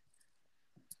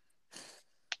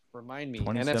 Remind me,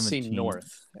 2017.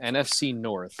 NFC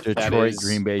North. That Detroit, is-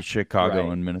 Green Bay, Chicago,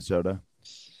 right. and Minnesota.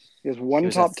 He has one He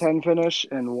was top a 10 finish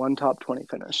and one top 20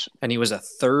 finish. And he was a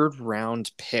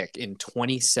third-round pick in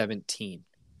 2017.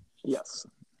 Yes.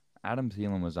 Adam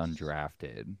Thielen was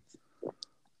undrafted,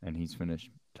 and he's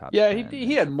finished top Yeah, 10,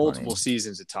 he had multiple 20.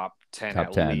 seasons of top 10 Top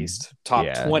at 10. least. Top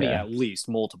Yeah, 20 yeah. at least,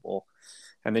 multiple.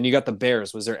 And then you got the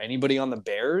Bears. Was there anybody on the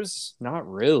Bears? Not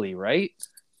really, right?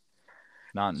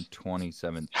 Not in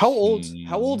 2017. How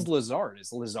old's Lazard?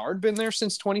 Has Lazard been there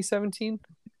since 2017?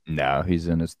 No, he's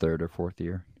in his third or fourth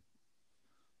year.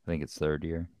 I think it's third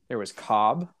year. There was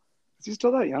Cobb. Is he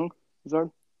still that young? Lazard?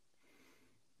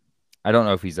 I don't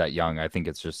know if he's that young. I think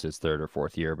it's just his third or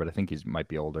fourth year, but I think he might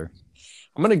be older.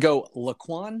 I'm going to go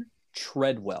Laquan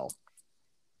Treadwell.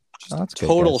 Oh, that's a good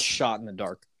Total guess. shot in the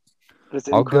dark. It's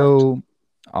I'll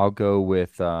incorrect. go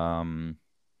with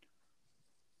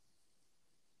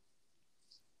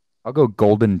I'll go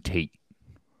Golden Tate.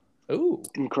 Ooh.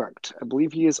 Incorrect. I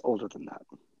believe he is older than that.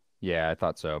 Yeah, I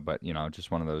thought so, but just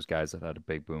one of those guys that had a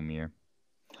big boom year.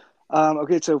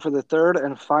 Okay, so for the third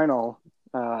and final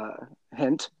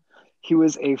hint, he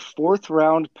was a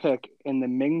fourth-round pick in the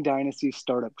Ming Dynasty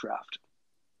startup draft.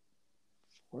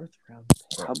 Fourth round.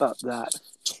 How about that?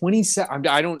 27.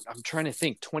 I'm trying to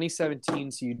think.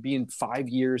 2017. So you'd be in 5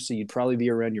 years. So you'd probably be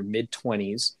around your mid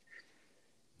 20s.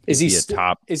 Is he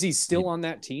top? Is he still on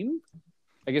that team?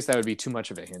 I guess that would be too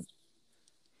much of a hint.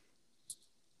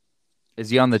 Is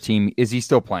he on the team? Is he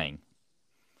still playing?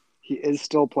 He is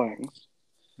still playing.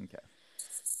 Okay.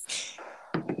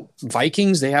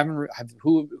 Vikings. They haven't.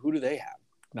 Who do they have?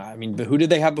 No, I mean, but who did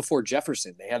they have before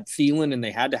Jefferson? They had Thielen, and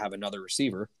they had to have another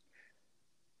receiver.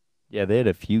 Yeah, they had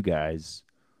a few guys.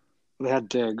 They had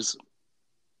Diggs.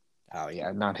 Oh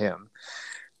yeah, not him.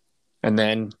 And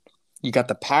then you got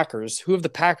the Packers. Who have the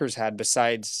Packers had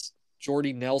besides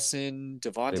Jordy Nelson,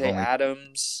 Devontae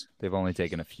Adams? They've only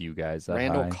taken a few guys that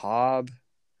Randall high. Cobb.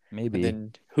 Maybe. And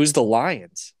then who's the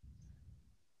Lions?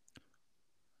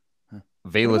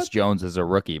 Velus Jones is a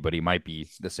rookie, but he might be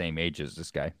the same age as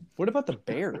this guy. What about the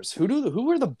Bears? Who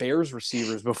were the Bears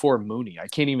receivers before Mooney? I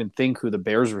can't even think who the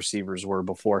Bears receivers were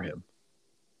before him.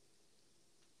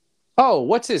 Oh,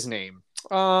 what's his name?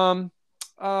 Alshon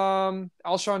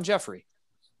Jeffrey.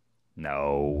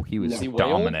 No, he was Is he way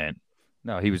old? dominant.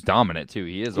 No, he was dominant too.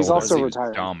 He is He's older, also but he was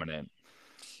retired. dominant.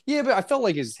 Yeah, but I felt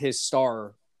like his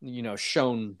star,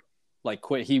 shone like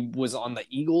quit. He was on the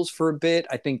Eagles for a bit.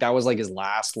 I think that was like his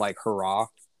last hurrah.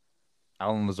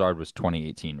 Alan Lazard was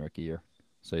 2018 rookie year,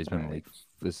 so he's been in the league.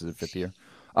 This is the fifth year.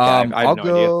 I have I'll no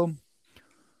go.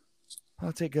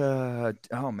 I'll take a.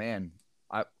 Oh man,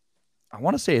 I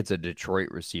want to say it's a Detroit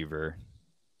receiver.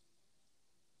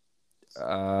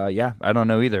 Yeah, I don't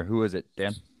know either. Who is it,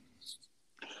 Dan?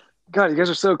 God, you guys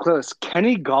are so close.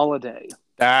 Kenny Galladay.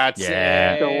 That's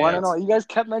Yeah. The one and all. You guys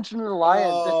kept mentioning the Lions,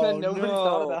 Oh, and then nobody no.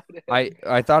 thought about it.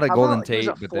 I thought of How Golden about he Tate,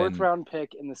 was a but then fourth-round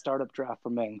pick in the startup draft for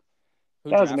Ming. Who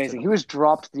That was drafted amazing. him? He was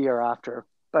dropped the year after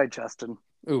by Justin.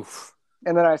 Oof.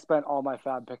 And then I spent all my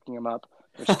fab picking him up,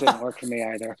 which didn't work for me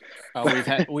either.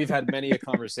 We've had many a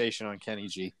conversation on Kenny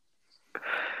G.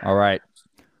 all right.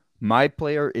 My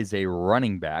player is a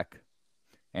running back,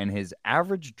 and his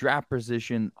average draft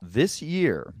position this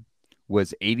year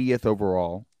was 80th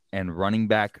overall and running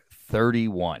back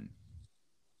 31.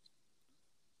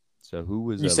 So who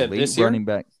was You a said late this year? running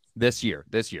back this year?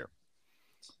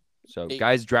 So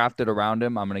guys drafted around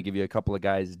him. I'm going to give you a couple of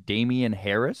guys. Damian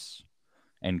Harris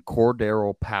and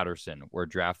Cordero Patterson were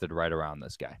drafted right around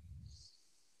this guy.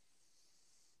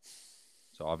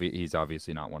 So he's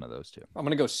obviously not one of those two. I'm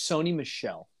gonna go Sony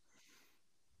Michel.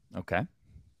 Okay.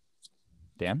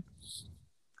 Dan?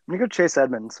 I'm going to go Chase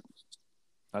Edmonds.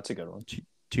 That's a good one.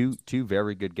 Two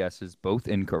very good guesses, both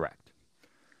incorrect.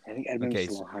 I think Edmonds Okay, is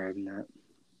a little higher than that.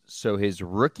 So his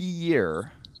rookie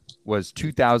year was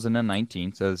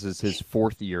 2019. So this is his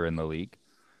fourth year in the league.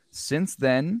 Since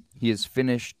then, he has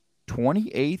finished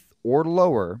 28th or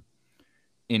lower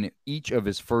in each of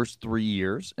his first 3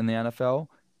 years in the NFL.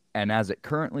 And as it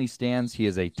currently stands, he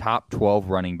is a top 12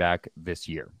 running back this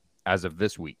year, as of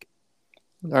this week.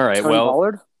 All right. Tony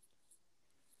Pollard?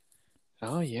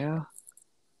 Oh yeah.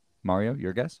 Mario,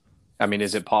 your guess? I mean,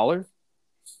 is it Pollard?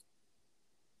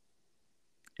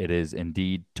 It is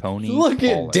indeed Tony Look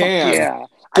at Pollard. Dan. Yeah.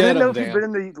 I Get didn't know him, if he'd Dan. been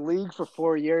in the league for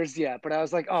 4 years yet, but I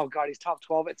was like, oh god, he's top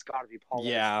 12. It's got to be Pollard.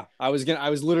 Yeah, I was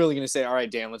literally gonna say, all right,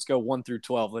 Dan, let's go 1 through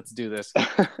 12. Let's do this.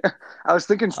 I was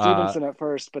thinking Stevenson at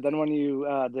first, but then when you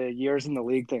the years in the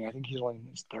league thing, I think he's only in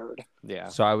his third. Yeah.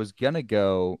 So I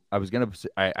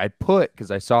put,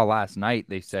 because I saw last night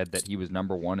they said that he was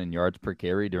number 1 in yards per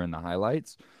carry during the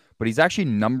highlights, but he's actually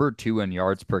number 2 in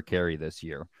yards per carry this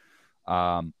year.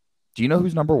 Do you know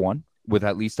who's number 1 with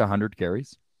at least 100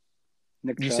 carries?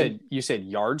 Nick You Chubb. said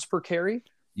yards per carry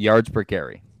Yards per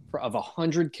carry. of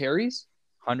 100 carries?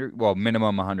 100, well,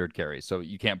 minimum 100 carries. So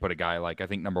you can't put a guy like, I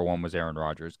think number 1 was Aaron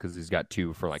Rodgers because he's got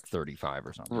 2 for like 35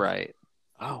 or something. Right.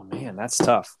 Oh man, that's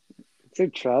tough. Say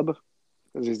Chubb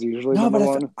because he's usually No, number but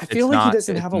one. I feel It's like not- he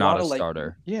doesn't it's have a not lot of like.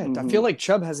 starter. Yeah, I Mhm. feel like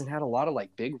Chubb hasn't had a lot of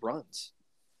like big runs.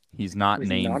 He's not He's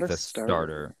named not a the starter.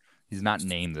 starter. He's not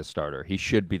named the starter. He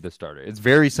should be the starter. It's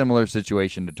very similar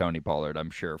situation to Tony Pollard, I'm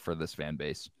sure, for this fan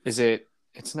base. Is it?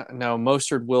 It's not. No,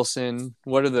 Mostert, Wilson.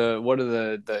 What are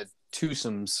the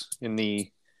twosomes in the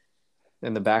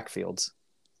backfields?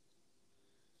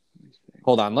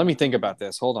 Hold on, let me think about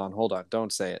this. Hold on.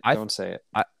 Don't say it. Don't say it.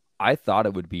 I thought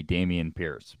it would be Damian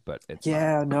Pierce, but it's not.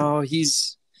 Yeah, no,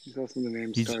 he's He's also the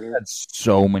name He's starter. had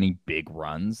so many big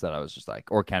runs that I was just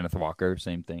like, or Kenneth Walker,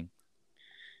 same thing.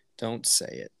 Don't say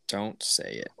it. Don't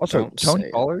say it. Also, Don't Tony say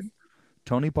it. Pollard.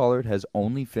 Tony Pollard has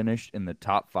only finished in the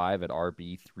top 5 at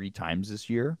RB 3 times this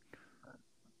year.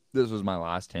 This was my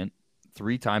last hint.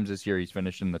 3 times this year he's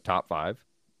finished in the top 5,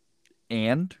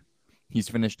 and he's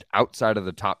finished outside of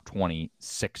the top 20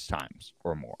 6 times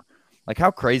or more. Like,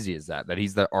 how crazy is that? That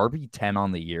he's the RB 10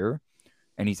 on the year,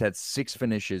 and he's had 6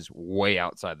 finishes way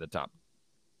outside the top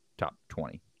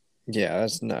 20. Yeah,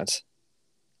 that's nuts.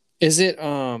 Is it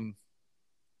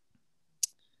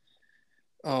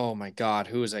oh my god,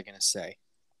 who was I gonna say?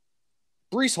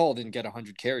 Brees Hall didn't get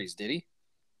 100 carries, did he?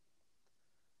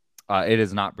 It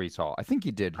is not Brees Hall. I think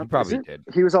he did. He probably did.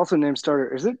 He was also named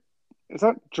starter. Is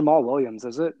that Jamal Williams?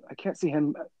 Is it? I can't see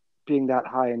him being that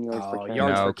high in yards per carry.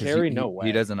 yards per 'cause carry? he- No he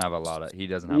way. doesn't have a lot of. He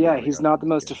doesn't have. a Yeah, lot of he's yards not per the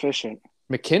most carry. efficient.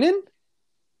 McKinnon?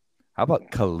 How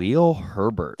about Khalil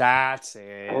Herbert? That's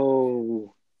it.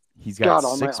 Oh, He's got God,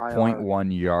 on my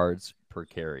 6.1 yards per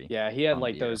carry. Yeah, he had on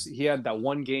like the year. those. He had that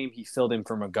one game he filled in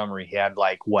for Montgomery. He had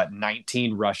like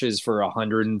 19 rushes for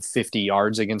 150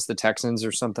 yards against the Texans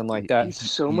or something like that.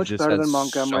 he's so He much just better has than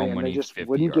Montgomery, so and they many just 50-yard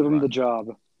wouldn't give him the runs. job.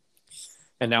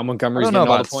 And now I Montgomery's don't know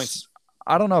getting all the about points.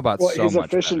 I don't know about Well, so his much better,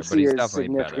 but efficiency he's is definitely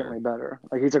significantly better. better.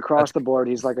 Like he's across That's- the board.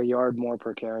 He's like a yard more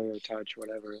per carry or touch,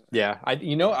 whatever. Yeah,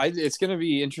 it's going to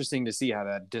be interesting to see how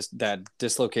that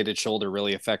dislocated shoulder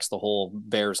really affects the whole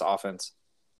Bears offense.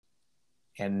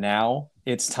 And now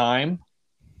it's time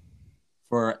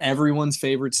for everyone's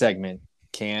favorite segment.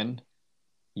 Can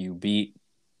you beat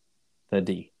the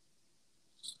D?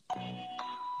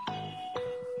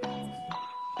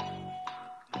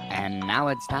 And now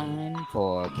it's time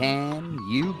for Can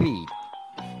You Beat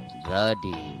the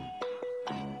D?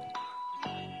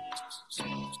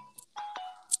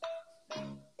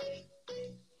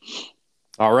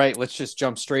 All right, let's just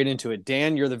jump straight into it.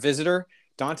 Dan, you're the visitor.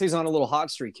 Dante's on a little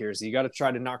hot streak here, so you got to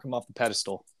try to knock him off the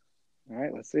pedestal. All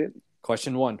right, let's see it.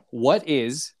 Question 1. What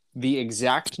is the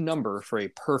exact number for a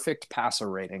perfect passer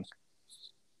rating?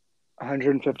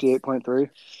 158.3.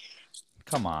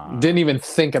 Come on. Didn't even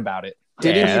think about it.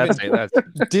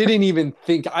 Didn't even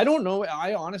think. I don't know.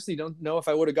 I honestly don't know if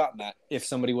I would have gotten that if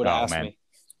somebody would have asked me.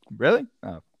 Really?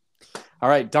 Oh. All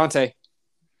right, Dante.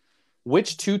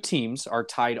 Which 2 teams are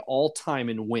tied all time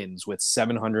in wins with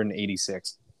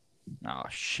 786? Oh,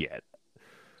 shit.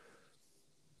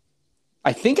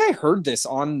 I think I heard this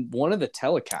on one of the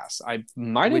telecasts. I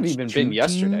might have Which even two been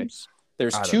yesterday. teams?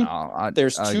 There's I don't two. know.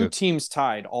 There's I'll two go- teams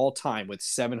tied all time with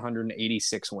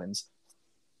 786 wins.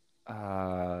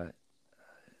 I'll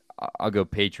go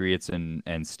Patriots and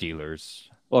Steelers.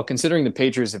 Well, considering the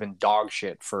Patriots have been dog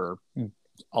shit for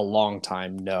a long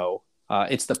time, no.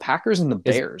 It's the Packers and the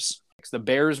Bears. The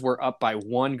Bears were up by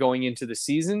 1 going into the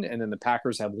season, and then the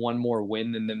Packers have 1 more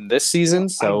win than them this season.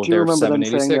 So I do they're remember them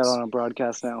saying 786. that on a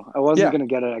broadcast now. I wasn't Yeah. going to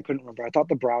get it. I couldn't remember. I thought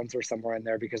the Browns were somewhere in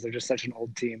there because they're just such an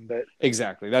old team. But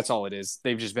Exactly. That's all it is.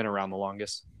 They've just been around the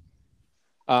longest.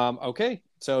 Okay.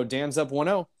 So Dan's up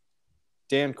 1-0.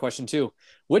 Dan, question 2.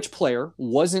 Which player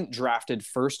wasn't drafted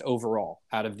first overall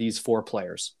out of these 4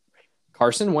 players?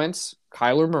 Carson Wentz,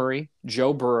 Kyler Murray,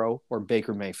 Joe Burrow, or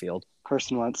Baker Mayfield?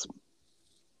 Carson Wentz.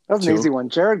 That was an 2. easy one.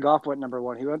 Jared Goff went number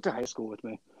 1. He went to high school with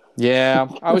me. Yeah.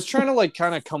 I was trying to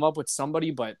kind of come up with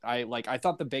somebody, but I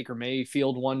thought the Baker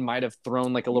Mayfield one might have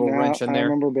thrown a little Yeah, wrench in I there.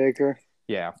 remember Baker.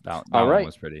 Yeah. That All one right.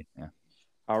 was pretty. Yeah.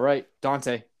 All right,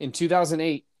 Dante. In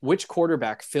 2008, which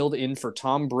quarterback filled in for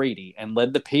Tom Brady and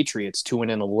led the Patriots to an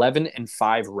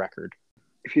 11-5 record?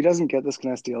 If he doesn't get this,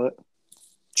 can I steal it?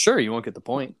 Sure, you won't get the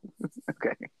point.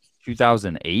 Okay.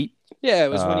 2008. Yeah,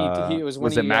 it was when he was when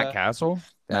Was he it Matt Castle?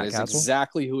 That Matt is Castle?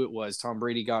 exactly who it was. Tom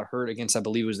Brady got hurt against, I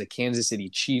believe it was the Kansas City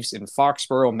Chiefs in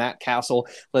Foxborough. Matt Castle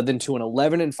led them to an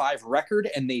 11-5 record,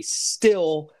 and they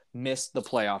still missed the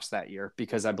playoffs that year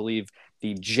because I believe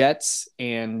the Jets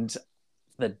and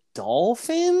the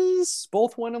Dolphins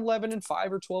both won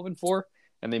 11-5 or 12-4,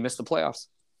 and they missed the playoffs.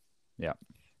 Yeah.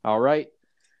 All right.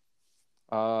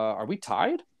 Are we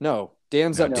tied? No.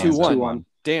 Dan's No, up Dan's 2-1. 2-1.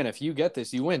 Dan, if you get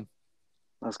this, you win.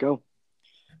 Let's go.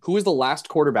 Who was the last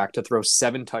quarterback to throw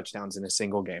 7 touchdowns in a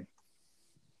single game?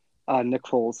 Nick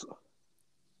Foles.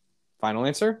 Final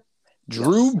answer?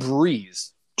 Drew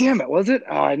Brees. Damn it, was it?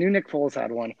 Oh, I knew Nick Foles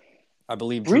had one. I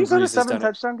believe Drew Brees had a has 7 done it.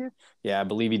 touchdown game? Yeah, I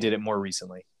believe he did it more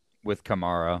recently. With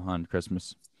Kamara on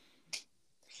Christmas.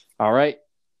 All right.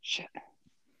 Shit.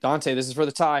 Dante, this is for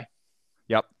the tie.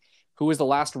 Yep. Who was the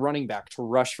last running back to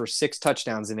rush for 6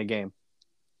 touchdowns in a game?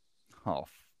 Oh,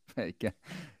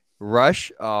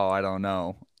 Rush? Oh, I don't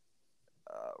know.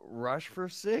 Rush for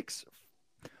 6?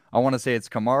 I want to say it's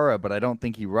Kamara, but I don't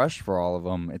think he rushed for all of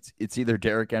them. It's either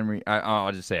Derrick Henry.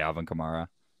 I'll just say Alvin Kamara.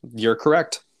 You're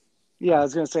correct. Yeah, I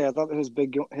was gonna say I thought his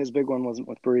big one wasn't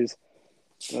with Breeze,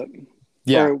 but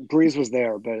Yeah. or Breeze was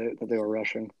there, but they were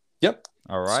rushing. Yep.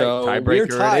 All right. So we're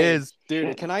Tiebreaker tied. it is.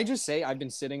 Dude, can I just say I've been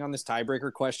sitting on this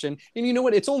tiebreaker question, and you know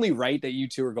what? It's only right that you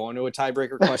two are going to a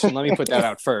tiebreaker question. Let me put that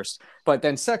out first. But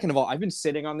then second of all, I've been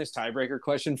sitting on this tiebreaker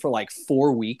question for like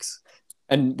 4 weeks,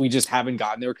 and we just haven't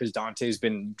gotten there because Dante's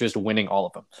been just winning all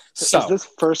of them. So is this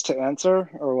first to answer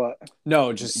or what?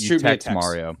 no, just You shoot me a text text.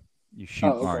 Mario. You shoot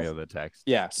Oh, okay. Mario the text.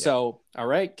 Yeah. So all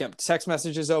right, get text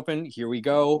messages open. Here we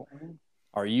go.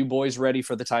 Are you boys ready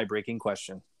for the tie-breaking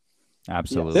question?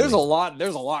 Absolutely. There's a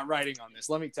lot writing on this.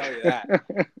 Let me tell you that.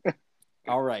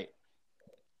 All right.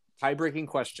 Tie-breaking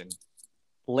question.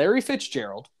 Larry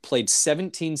Fitzgerald played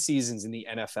 17 seasons in the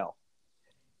NFL.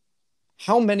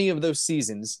 How many of those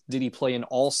seasons did he play in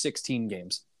all 16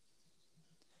 games?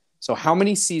 So how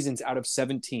many seasons out of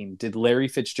 17 did Larry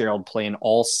Fitzgerald play in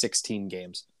all 16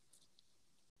 games?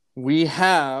 We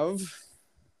have...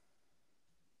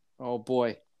 Oh,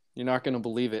 boy. You're not going to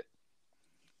believe it.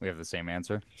 We have the same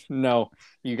answer. No,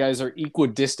 you guys are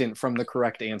equidistant from the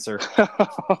correct answer.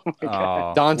 Oh my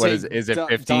God. Dante, what is it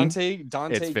 15?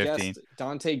 Dante It's 15.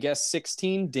 Dante guessed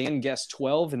 16. Dan guessed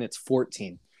 12, and it's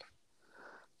 14.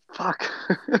 Fuck.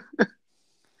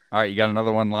 All right, you got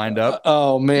another one lined up.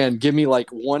 Oh man, give me like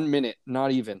 1 minute,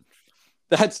 not even.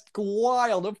 That's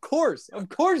wild. Of course, you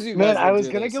guys. Man, I would was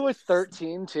do gonna this. go with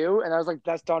 13 too, and I was like,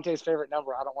 that's Dante's favorite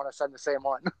number. I don't want to send the same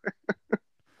one.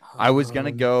 I was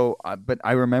gonna go, but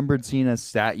I remembered seeing a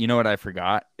stat. You know what I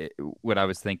forgot? What I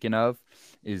was thinking of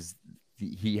is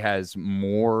he has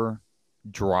more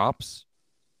drops,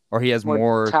 or he has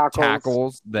more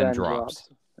tackles than drops.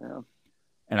 Yeah.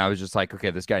 And I was just like,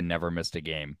 okay, this guy never missed a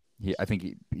game. I think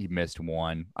he missed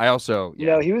one. I also, You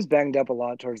know, he was banged up a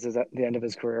lot towards the end of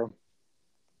his career.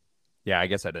 yeah, I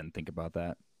guess I didn't think about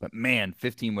that. But man,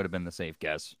 15 would have been the safe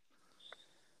guess.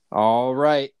 All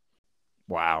right.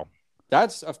 Wow.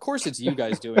 Of course it's you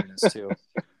guys doing this too.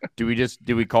 Do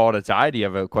we call it a tie? Do you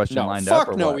have a question No, lined fuck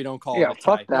up? Or no, what? we don't call Yeah, it a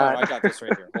tie. fuck No, that. I got this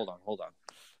right here. Hold on.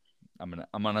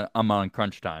 I'm on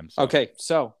crunch time. So. Okay,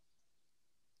 so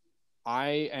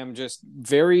I am just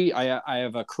I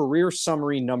have a career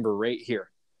summary number right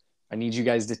here. I need you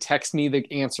guys to text me the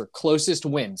answer. Closest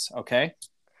wins, okay?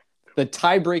 The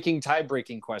tie-breaking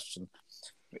question.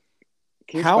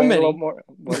 Can you How explain many- A little more?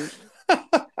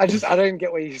 I didn't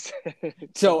get what you said.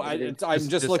 So I'm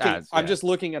just looking. ask, I'm yeah. just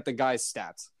looking at the guy's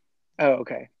stats. Oh,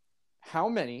 okay. How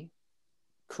many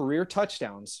career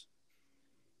touchdowns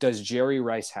does Jerry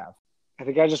Rice have? I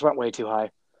think I just went way too high.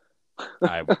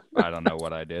 I don't know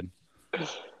what I did.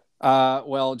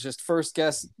 Well, just first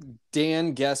guess.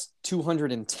 Dan guessed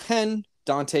 210.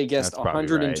 Dante guessed That's probably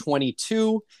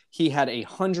 122. He had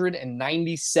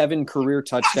 197 career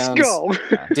touchdowns. Let's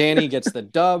go. Danny gets the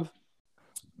dub.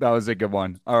 That was a good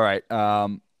one. All right.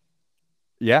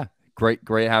 Yeah. Great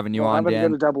having you Well, on, I'm gonna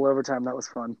Dan. go to double overtime. That was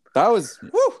fun. That was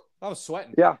I was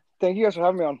sweating. Yeah. Thank you guys for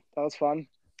having me on. That was fun.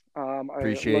 I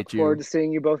Appreciate look you. forward to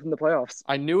seeing you both in the playoffs.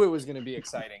 I knew it was going to be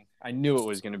exciting. I knew it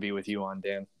was going to be with you on,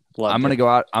 Dan. Loved I'm gonna it. go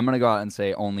out. I'm gonna go out and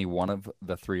say only one of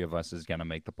the three of us is gonna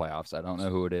make the playoffs. I don't know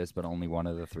who it is, but only one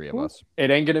of the three of us. It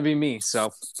ain't going to be me.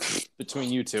 So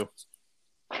between you two.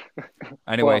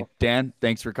 Anyway, Well- Dan,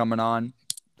 thanks for coming on.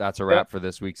 That's a wrap for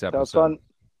this week's episode. That was fun.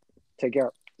 Take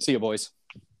care. See you, boys.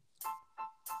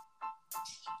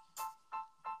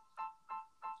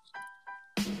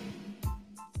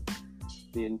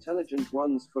 the Intelligent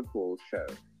Ones Football Show.